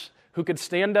brothers who could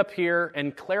stand up here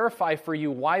and clarify for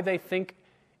you why they think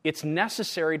it's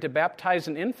necessary to baptize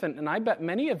an infant, and I bet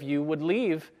many of you would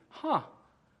leave,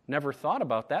 never thought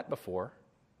about that before.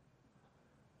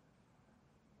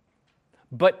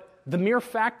 But the mere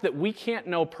fact that we can't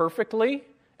know perfectly,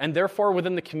 and therefore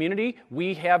within the community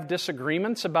we have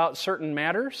disagreements about certain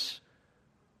matters,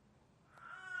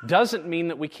 doesn't mean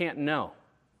that we can't know,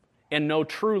 and know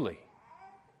truly.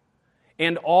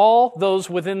 And all those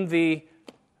within the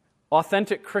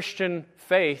authentic Christian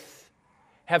faith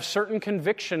have certain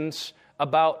convictions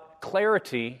about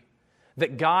clarity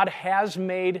that God has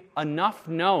made enough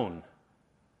known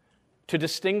to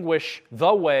distinguish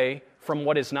the way from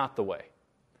what is not the way,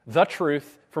 the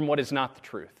truth from what is not the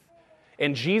truth.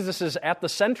 And Jesus is at the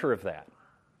center of that.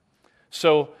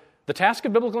 So the task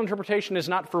of biblical interpretation is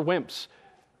not for wimps.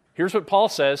 Here's what Paul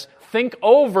says: think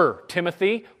over,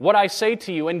 Timothy, what I say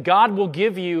to you, and God will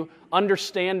give you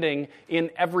understanding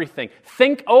in everything.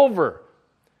 Think over.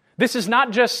 This is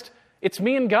not just, it's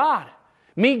me and God.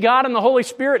 Me, God, and the Holy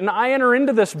Spirit, and I enter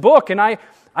into this book, and I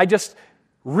just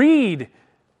read.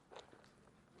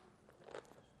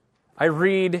 I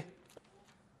read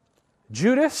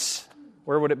Judas.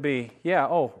 Where would it be?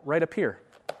 Right up here.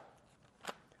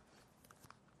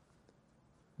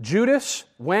 Judas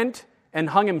went and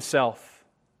hung himself.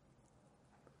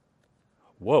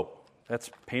 Whoa, that's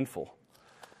painful.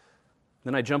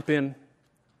 Then I jump in.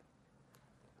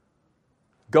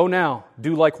 Go now,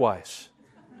 do likewise.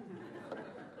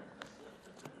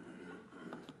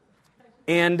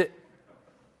 And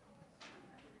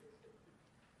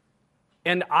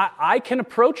And I can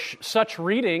approach such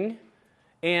reading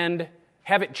and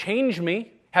have it change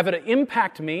me, have it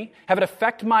impact me, have it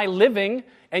affect my living,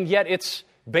 and yet it's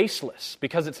baseless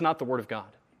because it's not the Word of God.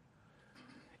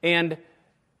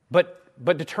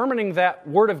 But determining that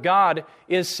Word of God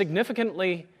is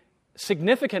significantly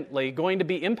going to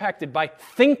be impacted by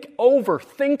think over,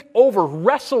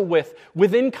 wrestle with,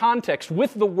 within context,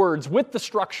 with the words, with the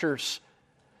structures,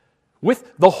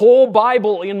 with the whole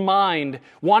Bible in mind,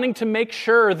 wanting to make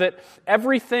sure that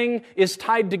everything is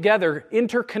tied together,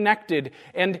 interconnected.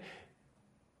 And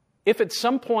if at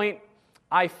some point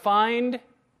I find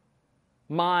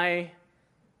my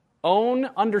own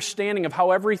understanding of how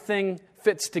everything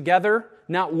fits together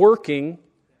not working,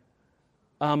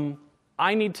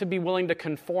 I need to be willing to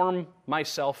conform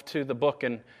myself to the book.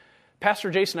 And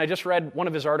Pastor Jason, I just read one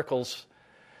of his articles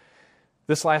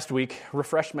this last week,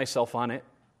 refreshed myself on it,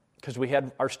 because we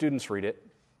had our students read it.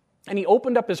 And he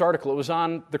opened up his article. It was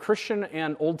on the Christian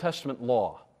and Old Testament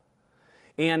law.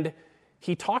 And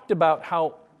he talked about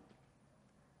how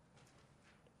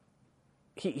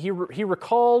he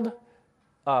recalled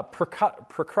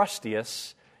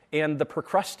Procrusteus and the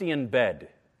Procrustean bed.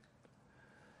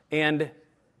 And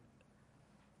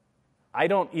I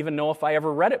don't even know if I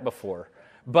ever read it before.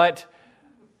 But,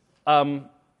 I'm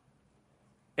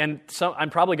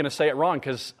probably going to say it wrong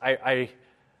because I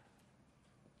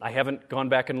haven't gone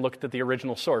back and looked at the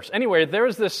original source. Anyway, there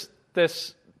was this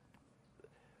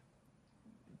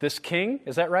king,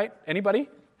 is that right? Anybody?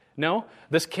 No?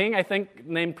 This king, I think,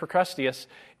 named Procrusteus,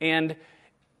 and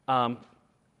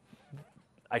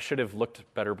I should have looked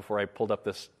better before I pulled up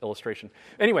this illustration.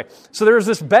 Anyway, so there was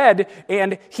this bed,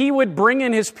 and he would bring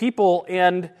in his people,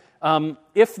 and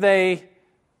if they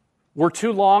were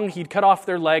too long, he'd cut off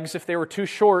their legs. If they were too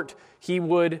short, he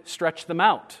would stretch them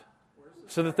out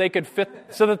so that they could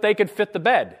fit the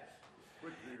bed.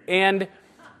 And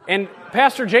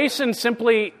Pastor Jason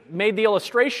simply made the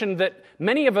illustration that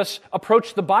many of us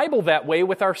approach the Bible that way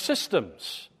with our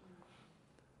systems.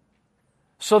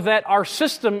 So that our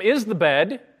system is the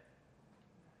bed,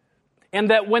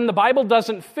 and that when the Bible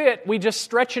doesn't fit, we just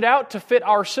stretch it out to fit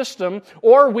our system,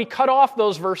 or we cut off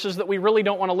those verses that we really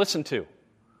don't want to listen to.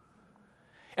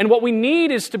 And what we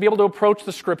need is to be able to approach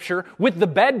the Scripture with the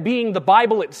bed being the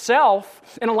Bible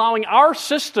itself and allowing our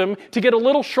system to get a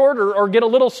little shorter or get a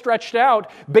little stretched out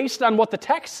based on what the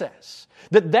text says.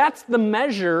 That's the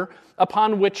measure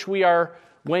upon which we are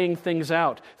weighing things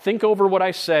out. Think over what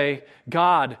I say.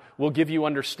 God will give you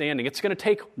understanding. It's going to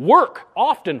take work,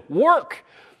 often work.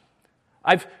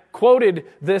 I've quoted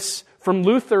this from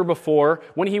Luther before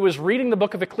when he was reading the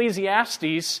book of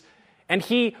Ecclesiastes, and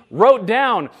he wrote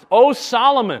down, "O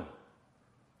Solomon,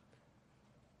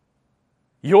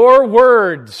 your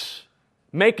words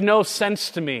make no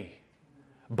sense to me,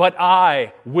 but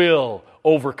I will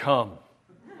overcome."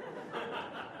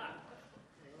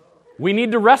 We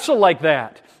need to wrestle like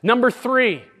that. Number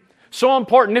 3, so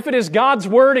important. If it is God's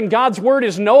Word and God's Word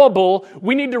is knowable,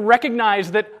 we need to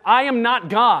recognize that I am not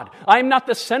God. I am not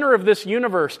the center of this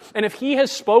universe. And if He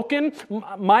has spoken,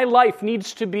 my life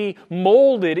needs to be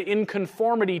molded in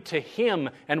conformity to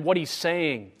Him and what He's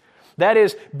saying. That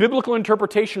is, biblical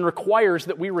interpretation requires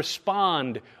that we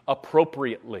respond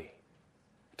appropriately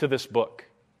to this book.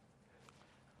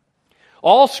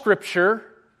 All Scripture,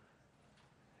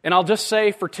 and I'll just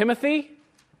say for Timothy,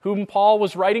 whom Paul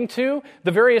was writing to,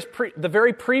 the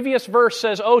very previous verse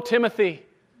says, "O Timothy,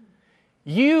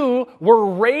 you were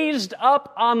raised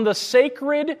up on the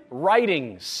sacred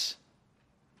writings."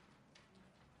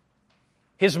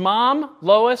 His mom,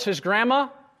 Lois, his grandma,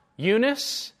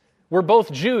 Eunice, were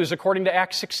both Jews according to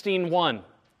Acts 16:1.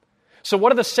 So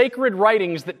what are the sacred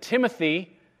writings that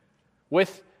Timothy,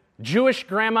 with Jewish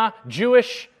grandma,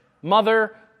 Jewish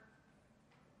mother,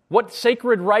 what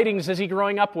sacred writings is he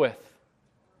growing up with?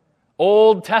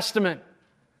 Old Testament.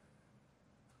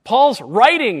 Paul's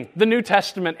writing the New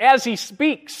Testament as he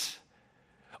speaks.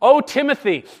 "Oh,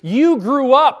 Timothy, you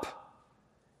grew up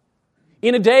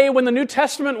in a day when the New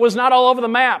Testament was not all over the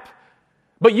map,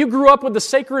 but you grew up with the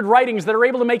sacred writings that are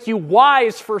able to make you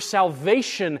wise for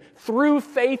salvation through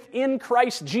faith in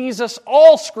Christ Jesus.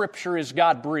 All Scripture is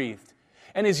God-breathed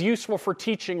and is useful for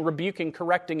teaching, rebuking,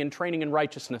 correcting, and training in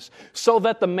righteousness, so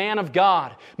that the man of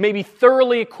God may be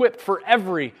thoroughly equipped for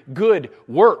every good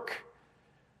work."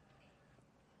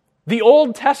 The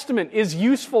Old Testament is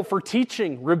useful for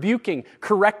teaching, rebuking,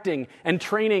 correcting, and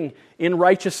training in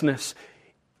righteousness.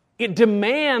 It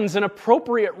demands an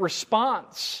appropriate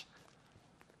response.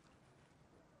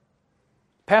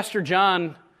 Pastor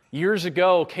John, years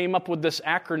ago, came up with this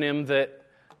acronym that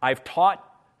I've taught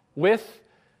with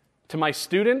to my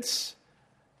students.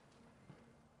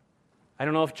 I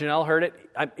don't know if Janelle heard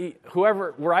it.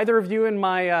 Whoever, were either of you in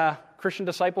my Christian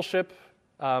discipleship,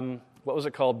 what was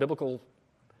it called? Biblical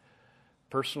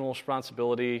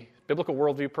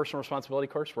Worldview, Personal Responsibility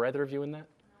course? Were either of you in that?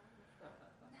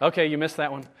 Okay, you missed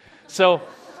that one. So,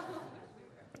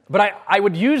 but I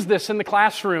would use this in the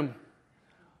classroom.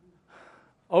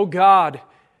 Oh God,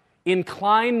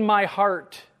 incline my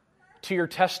heart to your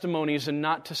testimonies and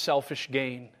not to selfish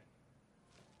gain.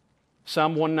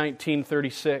 Psalm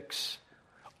 119:36.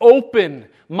 Open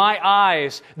my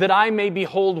eyes that I may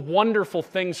behold wonderful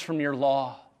things from your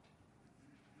law.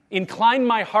 Incline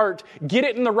my heart, get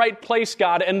it in the right place,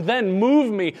 God, and then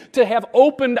move me to have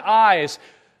opened eyes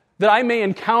that I may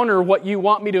encounter what you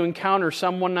want me to encounter.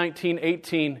 Psalm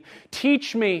 119:18.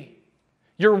 Teach me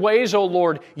your ways, O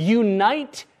Lord.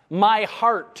 Unite my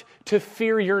heart to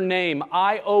fear your name.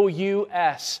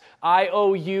 I-O-U-S.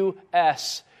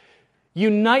 I-O-U-S.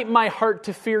 Unite my heart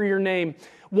to fear your name.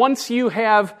 Once you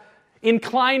have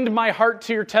inclined my heart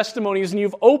to your testimonies and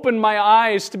you've opened my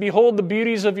eyes to behold the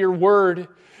beauties of your word,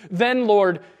 then,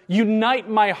 Lord, unite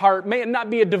my heart. May it not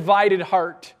be a divided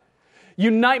heart.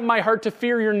 Unite my heart to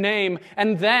fear your name.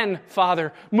 And then,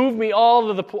 Father, move me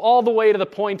all the way to the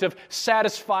point of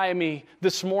satisfy me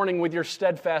this morning with your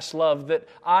steadfast love, that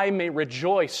I may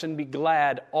rejoice and be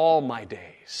glad all my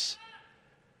days.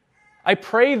 I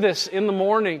pray this in the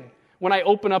morning when I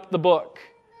open up the book,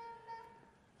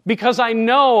 because I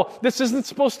know this isn't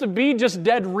supposed to be just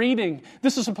dead reading.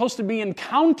 This is supposed to be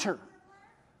encounter.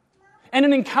 And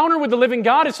an encounter with the living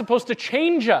God is supposed to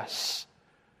change us.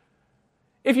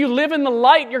 If you live in the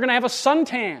light, you're going to have a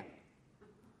suntan.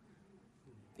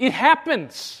 It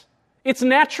happens. It's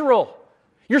natural.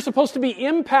 You're supposed to be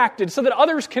impacted so that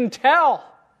others can tell.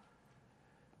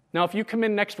 Now, if you come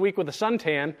in next week with a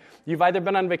suntan, you've either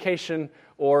been on vacation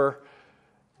or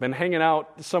been hanging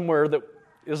out somewhere that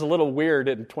is a little weird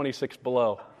in 26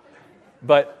 below.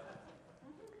 But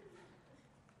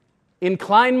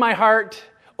incline my heart,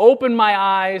 open my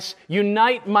eyes,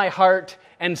 unite my heart,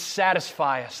 and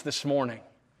satisfy us this morning.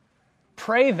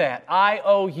 Pray that,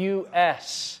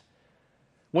 I-O-U-S,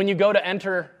 when you go to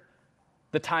enter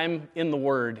the time in the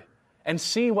Word, and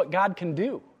see what God can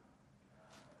do.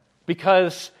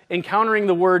 Because encountering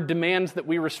the Word demands that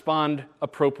we respond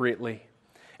appropriately.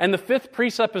 And the fifth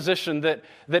presupposition that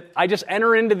I just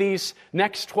enter into these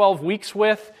next 12 weeks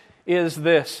with is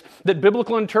this: that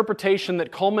biblical interpretation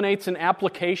that culminates in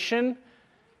application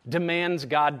demands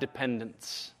God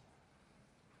dependence.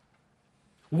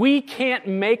 We can't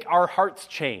make our hearts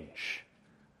change.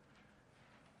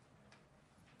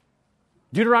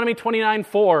 Deuteronomy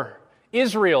 29:4,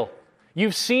 Israel,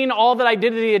 you've seen all that I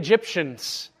did to the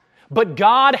Egyptians, but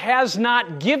God has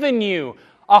not given you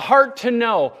a heart to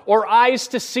know, or eyes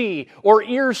to see, or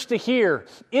ears to hear.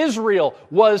 Israel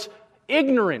was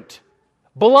ignorant,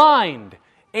 blind,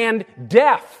 and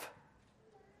deaf.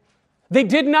 They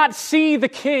did not see the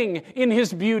King in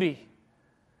His beauty.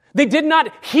 They did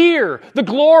not hear the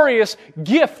glorious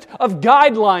gift of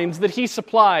guidelines that He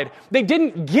supplied. They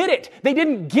didn't get it. They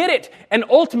didn't get it. And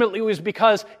ultimately it was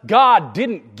because God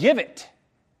didn't give it.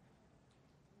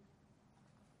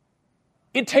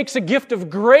 It takes a gift of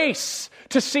grace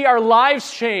to see our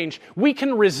lives change. We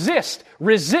can resist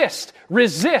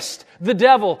the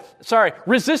devil.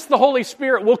 Resist the Holy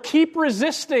Spirit. We'll keep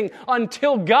resisting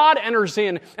until God enters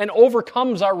in and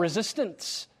overcomes our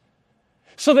resistance.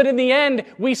 So that in the end,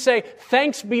 we say,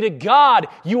 thanks be to God,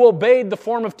 you obeyed the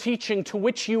form of teaching to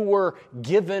which you were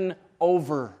given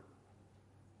over.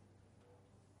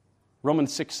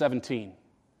 Romans 6:17.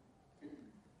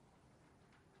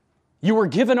 You were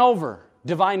given over,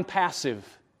 divine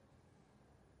passive.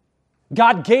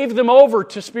 God gave them over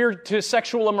to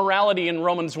sexual immorality in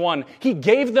Romans 1. He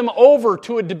gave them over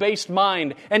to a debased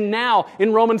mind. And now,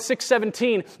 in Romans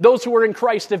 6:17, those who are in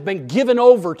Christ have been given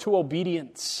over to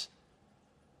obedience.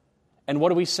 And what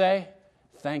do we say?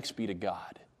 Thanks be to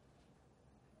God.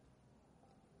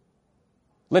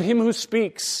 Let him who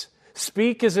speaks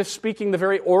speak as if speaking the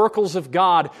very oracles of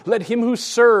God. Let him who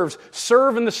serves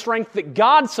serve in the strength that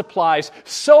God supplies,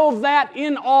 so that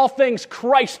in all things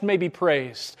Christ may be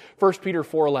praised. 1 Peter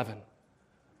 4:11.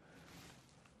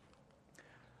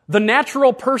 The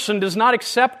natural person does not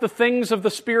accept the things of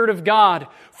the Spirit of God,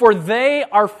 for they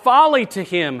are folly to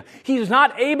him. He is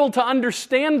not able to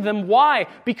understand them. Why?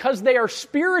 Because they are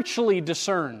spiritually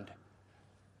discerned.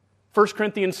 1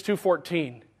 Corinthians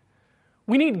 2:14.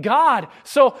 We need God.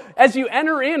 So as you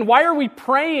enter in, why are we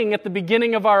praying at the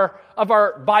beginning of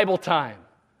our Bible time?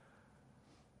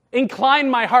 Incline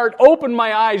my heart, open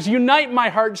my eyes, unite my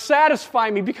heart, satisfy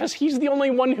me, because He's the only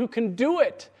one who can do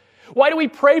it. Why do we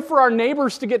pray for our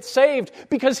neighbors to get saved?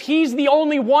 Because He's the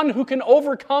only one who can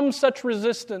overcome such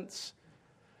resistance.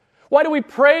 Why do we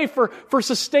pray for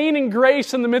sustaining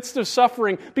grace in the midst of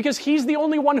suffering? Because He's the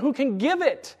only one who can give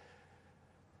it.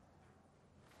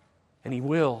 And He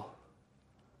will.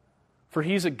 For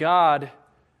He's a God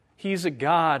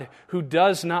who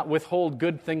does not withhold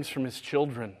good things from His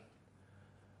children.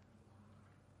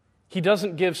 He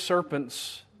doesn't give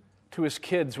serpents to His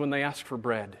kids when they ask for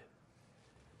bread.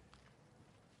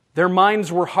 Their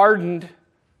minds were hardened.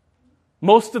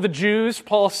 Most of the Jews,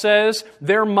 Paul says,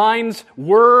 their minds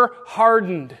were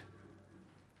hardened.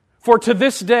 For to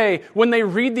this day, when they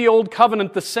read the Old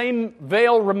Covenant, the same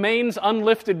veil remains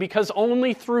unlifted because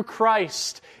only through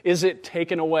Christ is it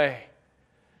taken away.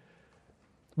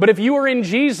 But if you are in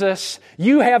Jesus,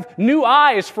 you have new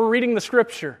eyes for reading the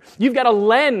Scripture. You've got a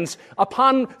lens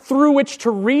through which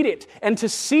to read it and to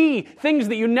see things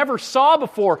that you never saw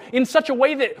before in such a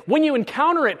way that when you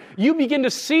encounter it, you begin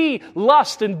to see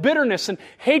lust and bitterness and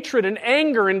hatred and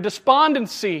anger and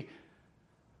despondency,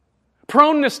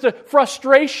 proneness to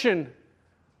frustration,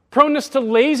 proneness to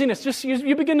laziness.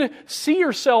 You begin to see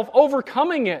yourself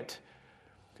overcoming it.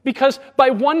 Because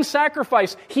by one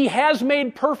sacrifice, He has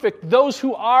made perfect those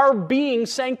who are being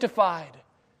sanctified.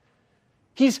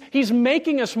 He's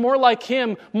making us more like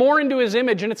Him, more into His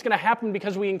image, and it's going to happen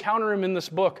because we encounter Him in this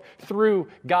book through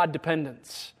God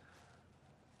dependence.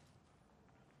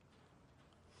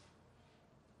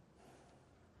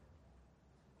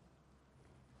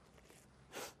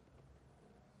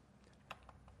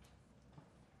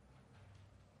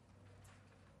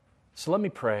 So let me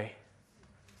pray.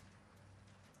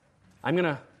 I'm going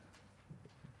to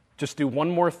just do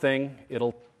one more thing.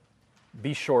 It'll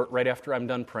be short right after I'm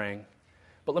done praying.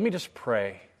 But let me just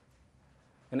pray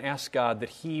and ask God that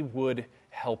He would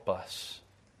help us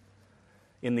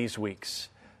in these weeks.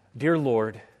 Dear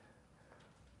Lord,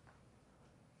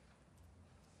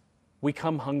 we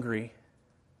come hungry,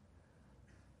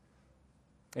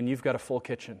 and You've got a full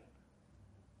kitchen.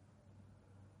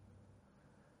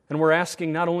 And we're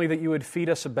asking not only that You would feed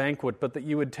us a banquet, but that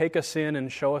You would take us in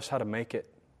and show us how to make it.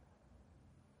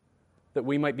 That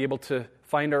we might be able to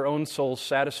find our own souls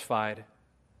satisfied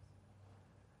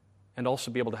and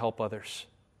also be able to help others.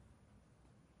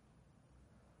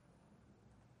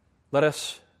 Let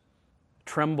us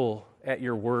tremble at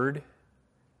Your word,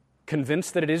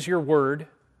 convinced that it is Your word.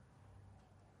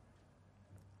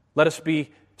 Let us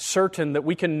be certain that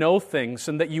we can know things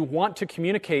and that You want to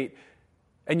communicate.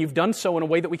 And You've done so in a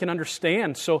way that we can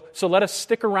understand. So let us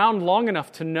stick around long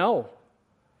enough to know.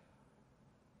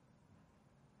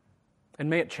 And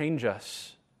may it change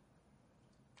us.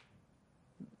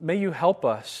 May You help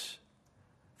us.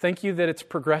 Thank You that it's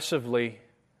progressively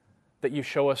that You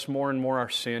show us more and more our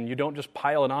sin. You don't just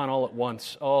pile it on all at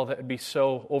once. Oh, that would be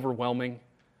so overwhelming.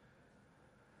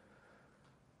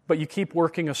 But You keep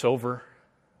working us over.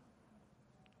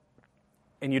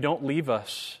 And You don't leave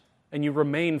us. And You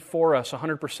remain for us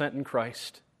 100% in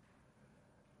Christ.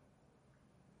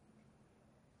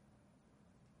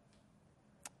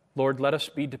 Lord, let us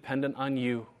be dependent on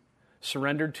You,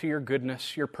 surrendered to Your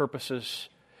goodness, Your purposes,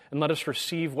 and let us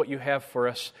receive what You have for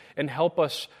us, and help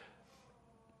us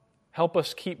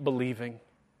keep believing.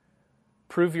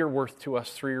 Prove Your worth to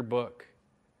us through Your book,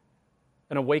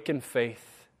 and awaken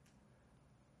faith.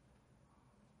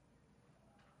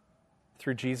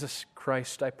 Through Jesus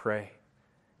Christ I pray.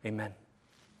 Amen.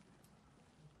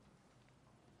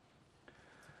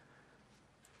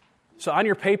 So on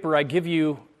your paper, I give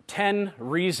you 10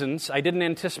 reasons. I didn't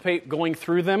anticipate going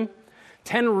through them.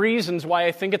 10 reasons why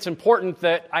I think it's important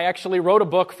that I actually wrote a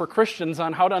book for Christians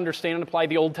on how to understand and apply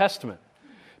the Old Testament.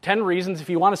 10 reasons. If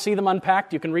you want to see them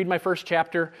unpacked, you can read my first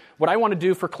chapter. What I want to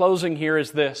do for closing here is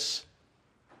this.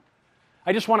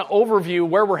 I just want to overview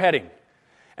where we're heading.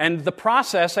 And the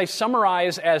process I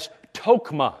summarize as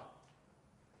tokma.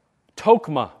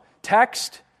 Tokma,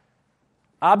 text,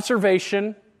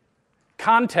 observation,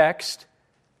 context,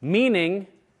 meaning,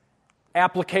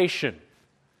 application.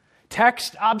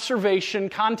 Text, observation,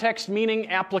 context, meaning,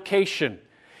 application.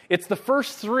 It's the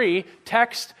first three,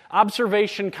 text,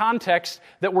 observation, context,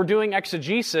 that we're doing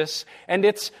exegesis, and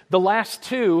it's the last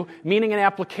two, meaning and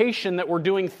application, that we're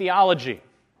doing theology.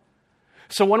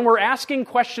 So when we're asking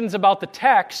questions about the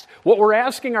text, what we're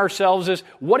asking ourselves is,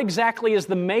 what exactly is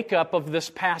the makeup of this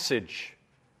passage?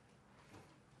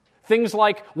 Things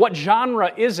like, what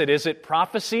genre is it? Is it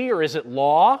prophecy or is it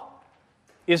law?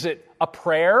 Is it a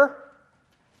prayer?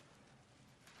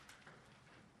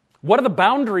 What are the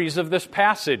boundaries of this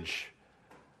passage?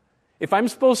 If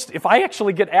I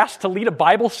actually get asked to lead a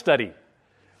Bible study,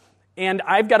 and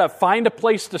I've got to find a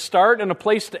place to start and a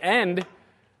place to end,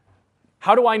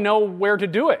 How do I know where to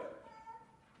do it?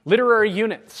 Literary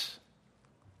units.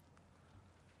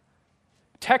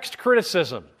 Text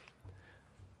criticism.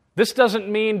 This doesn't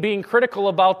mean being critical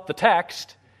about the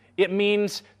text. It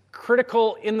means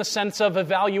critical in the sense of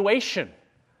evaluation.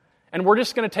 And we're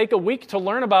just going to take a week to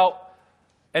learn about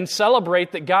and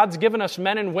celebrate that God's given us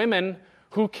men and women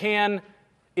who can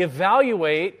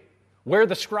evaluate where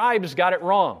the scribes got it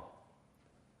wrong.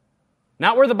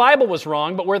 Not where the Bible was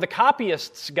wrong, but where the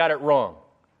copyists got it wrong.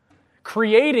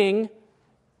 Creating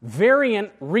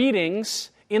variant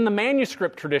readings in the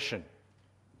manuscript tradition.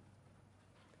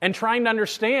 And trying to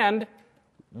understand,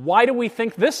 why do we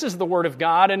think this is the Word of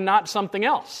God and not something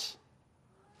else?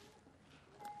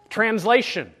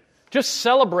 Translation. Just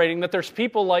celebrating that there's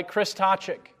people like Chris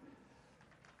Tochik,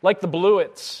 like the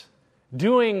Blewitts,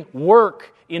 doing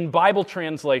work in Bible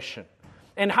translation.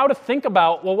 And how to think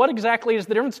about, well, what exactly is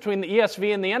the difference between the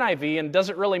ESV and the NIV, and does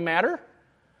it really matter?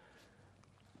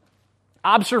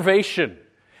 Observation.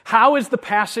 How is the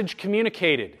passage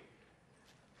communicated?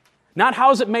 Not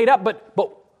how is it made up, but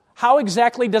how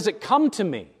exactly does it come to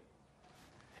me?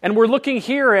 And we're looking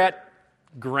here at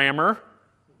grammar,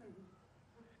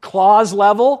 clause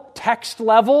level, text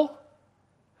level,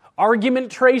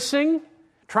 argument tracing,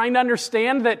 trying to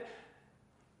understand that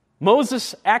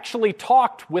Moses actually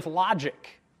talked with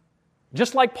logic,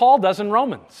 just like Paul does in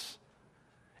Romans.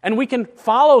 And we can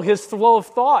follow his flow of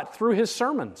thought through his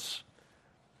sermons.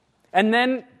 And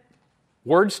then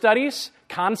word studies,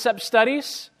 concept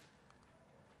studies,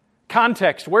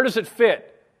 context, where does it fit?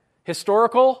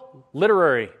 Historical,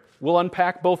 literary. We'll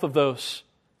unpack both of those.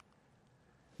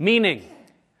 Meaning.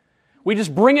 We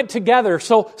just bring it together.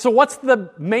 So what's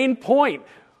the main point?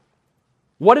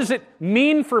 What does it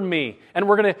mean for me? And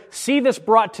we're going to see this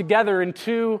brought together in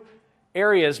two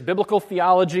areas, biblical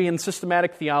theology and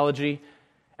systematic theology.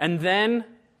 And then,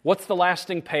 what's the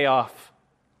lasting payoff?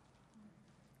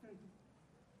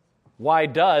 Why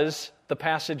does the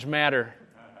passage matter?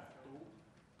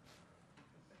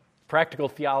 Practical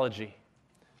theology.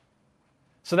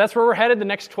 So that's where we're headed the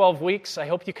next 12 weeks. I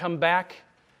hope you come back.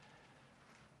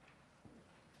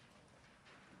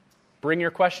 Bring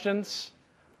your questions.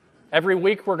 Every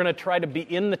week we're going to try to be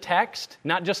in the text,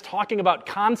 not just talking about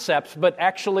concepts, but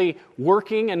actually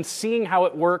working and seeing how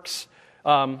it works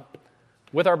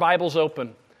with our Bibles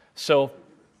open. So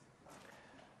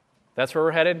that's where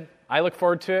we're headed. I look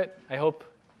forward to it. I hope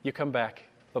you come back.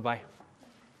 Bye-bye.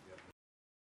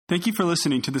 Thank you for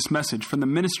listening to this message from the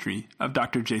ministry of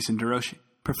Dr. Jason DeRouchie,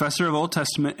 Professor of Old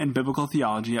Testament and Biblical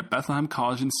Theology at Bethlehem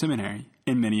College and Seminary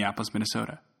in Minneapolis,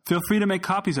 Minnesota. Feel free to make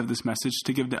copies of this message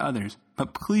to give to others,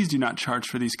 but please do not charge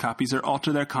for these copies or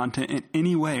alter their content in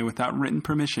any way without written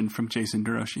permission from Jason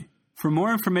DeRouchie. For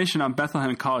more information on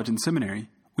Bethlehem College and Seminary,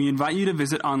 we invite you to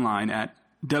visit online at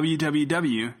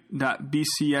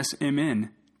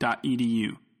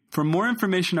www.bcsmn.edu. For more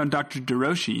information on Dr.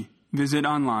 DeRouchie, visit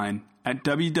online at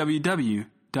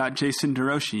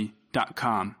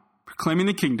www.jasonderouchie.com. Proclaiming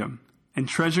the kingdom and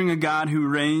treasuring a God who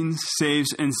reigns,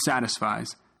 saves, and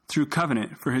satisfies through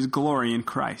covenant for his glory in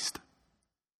Christ.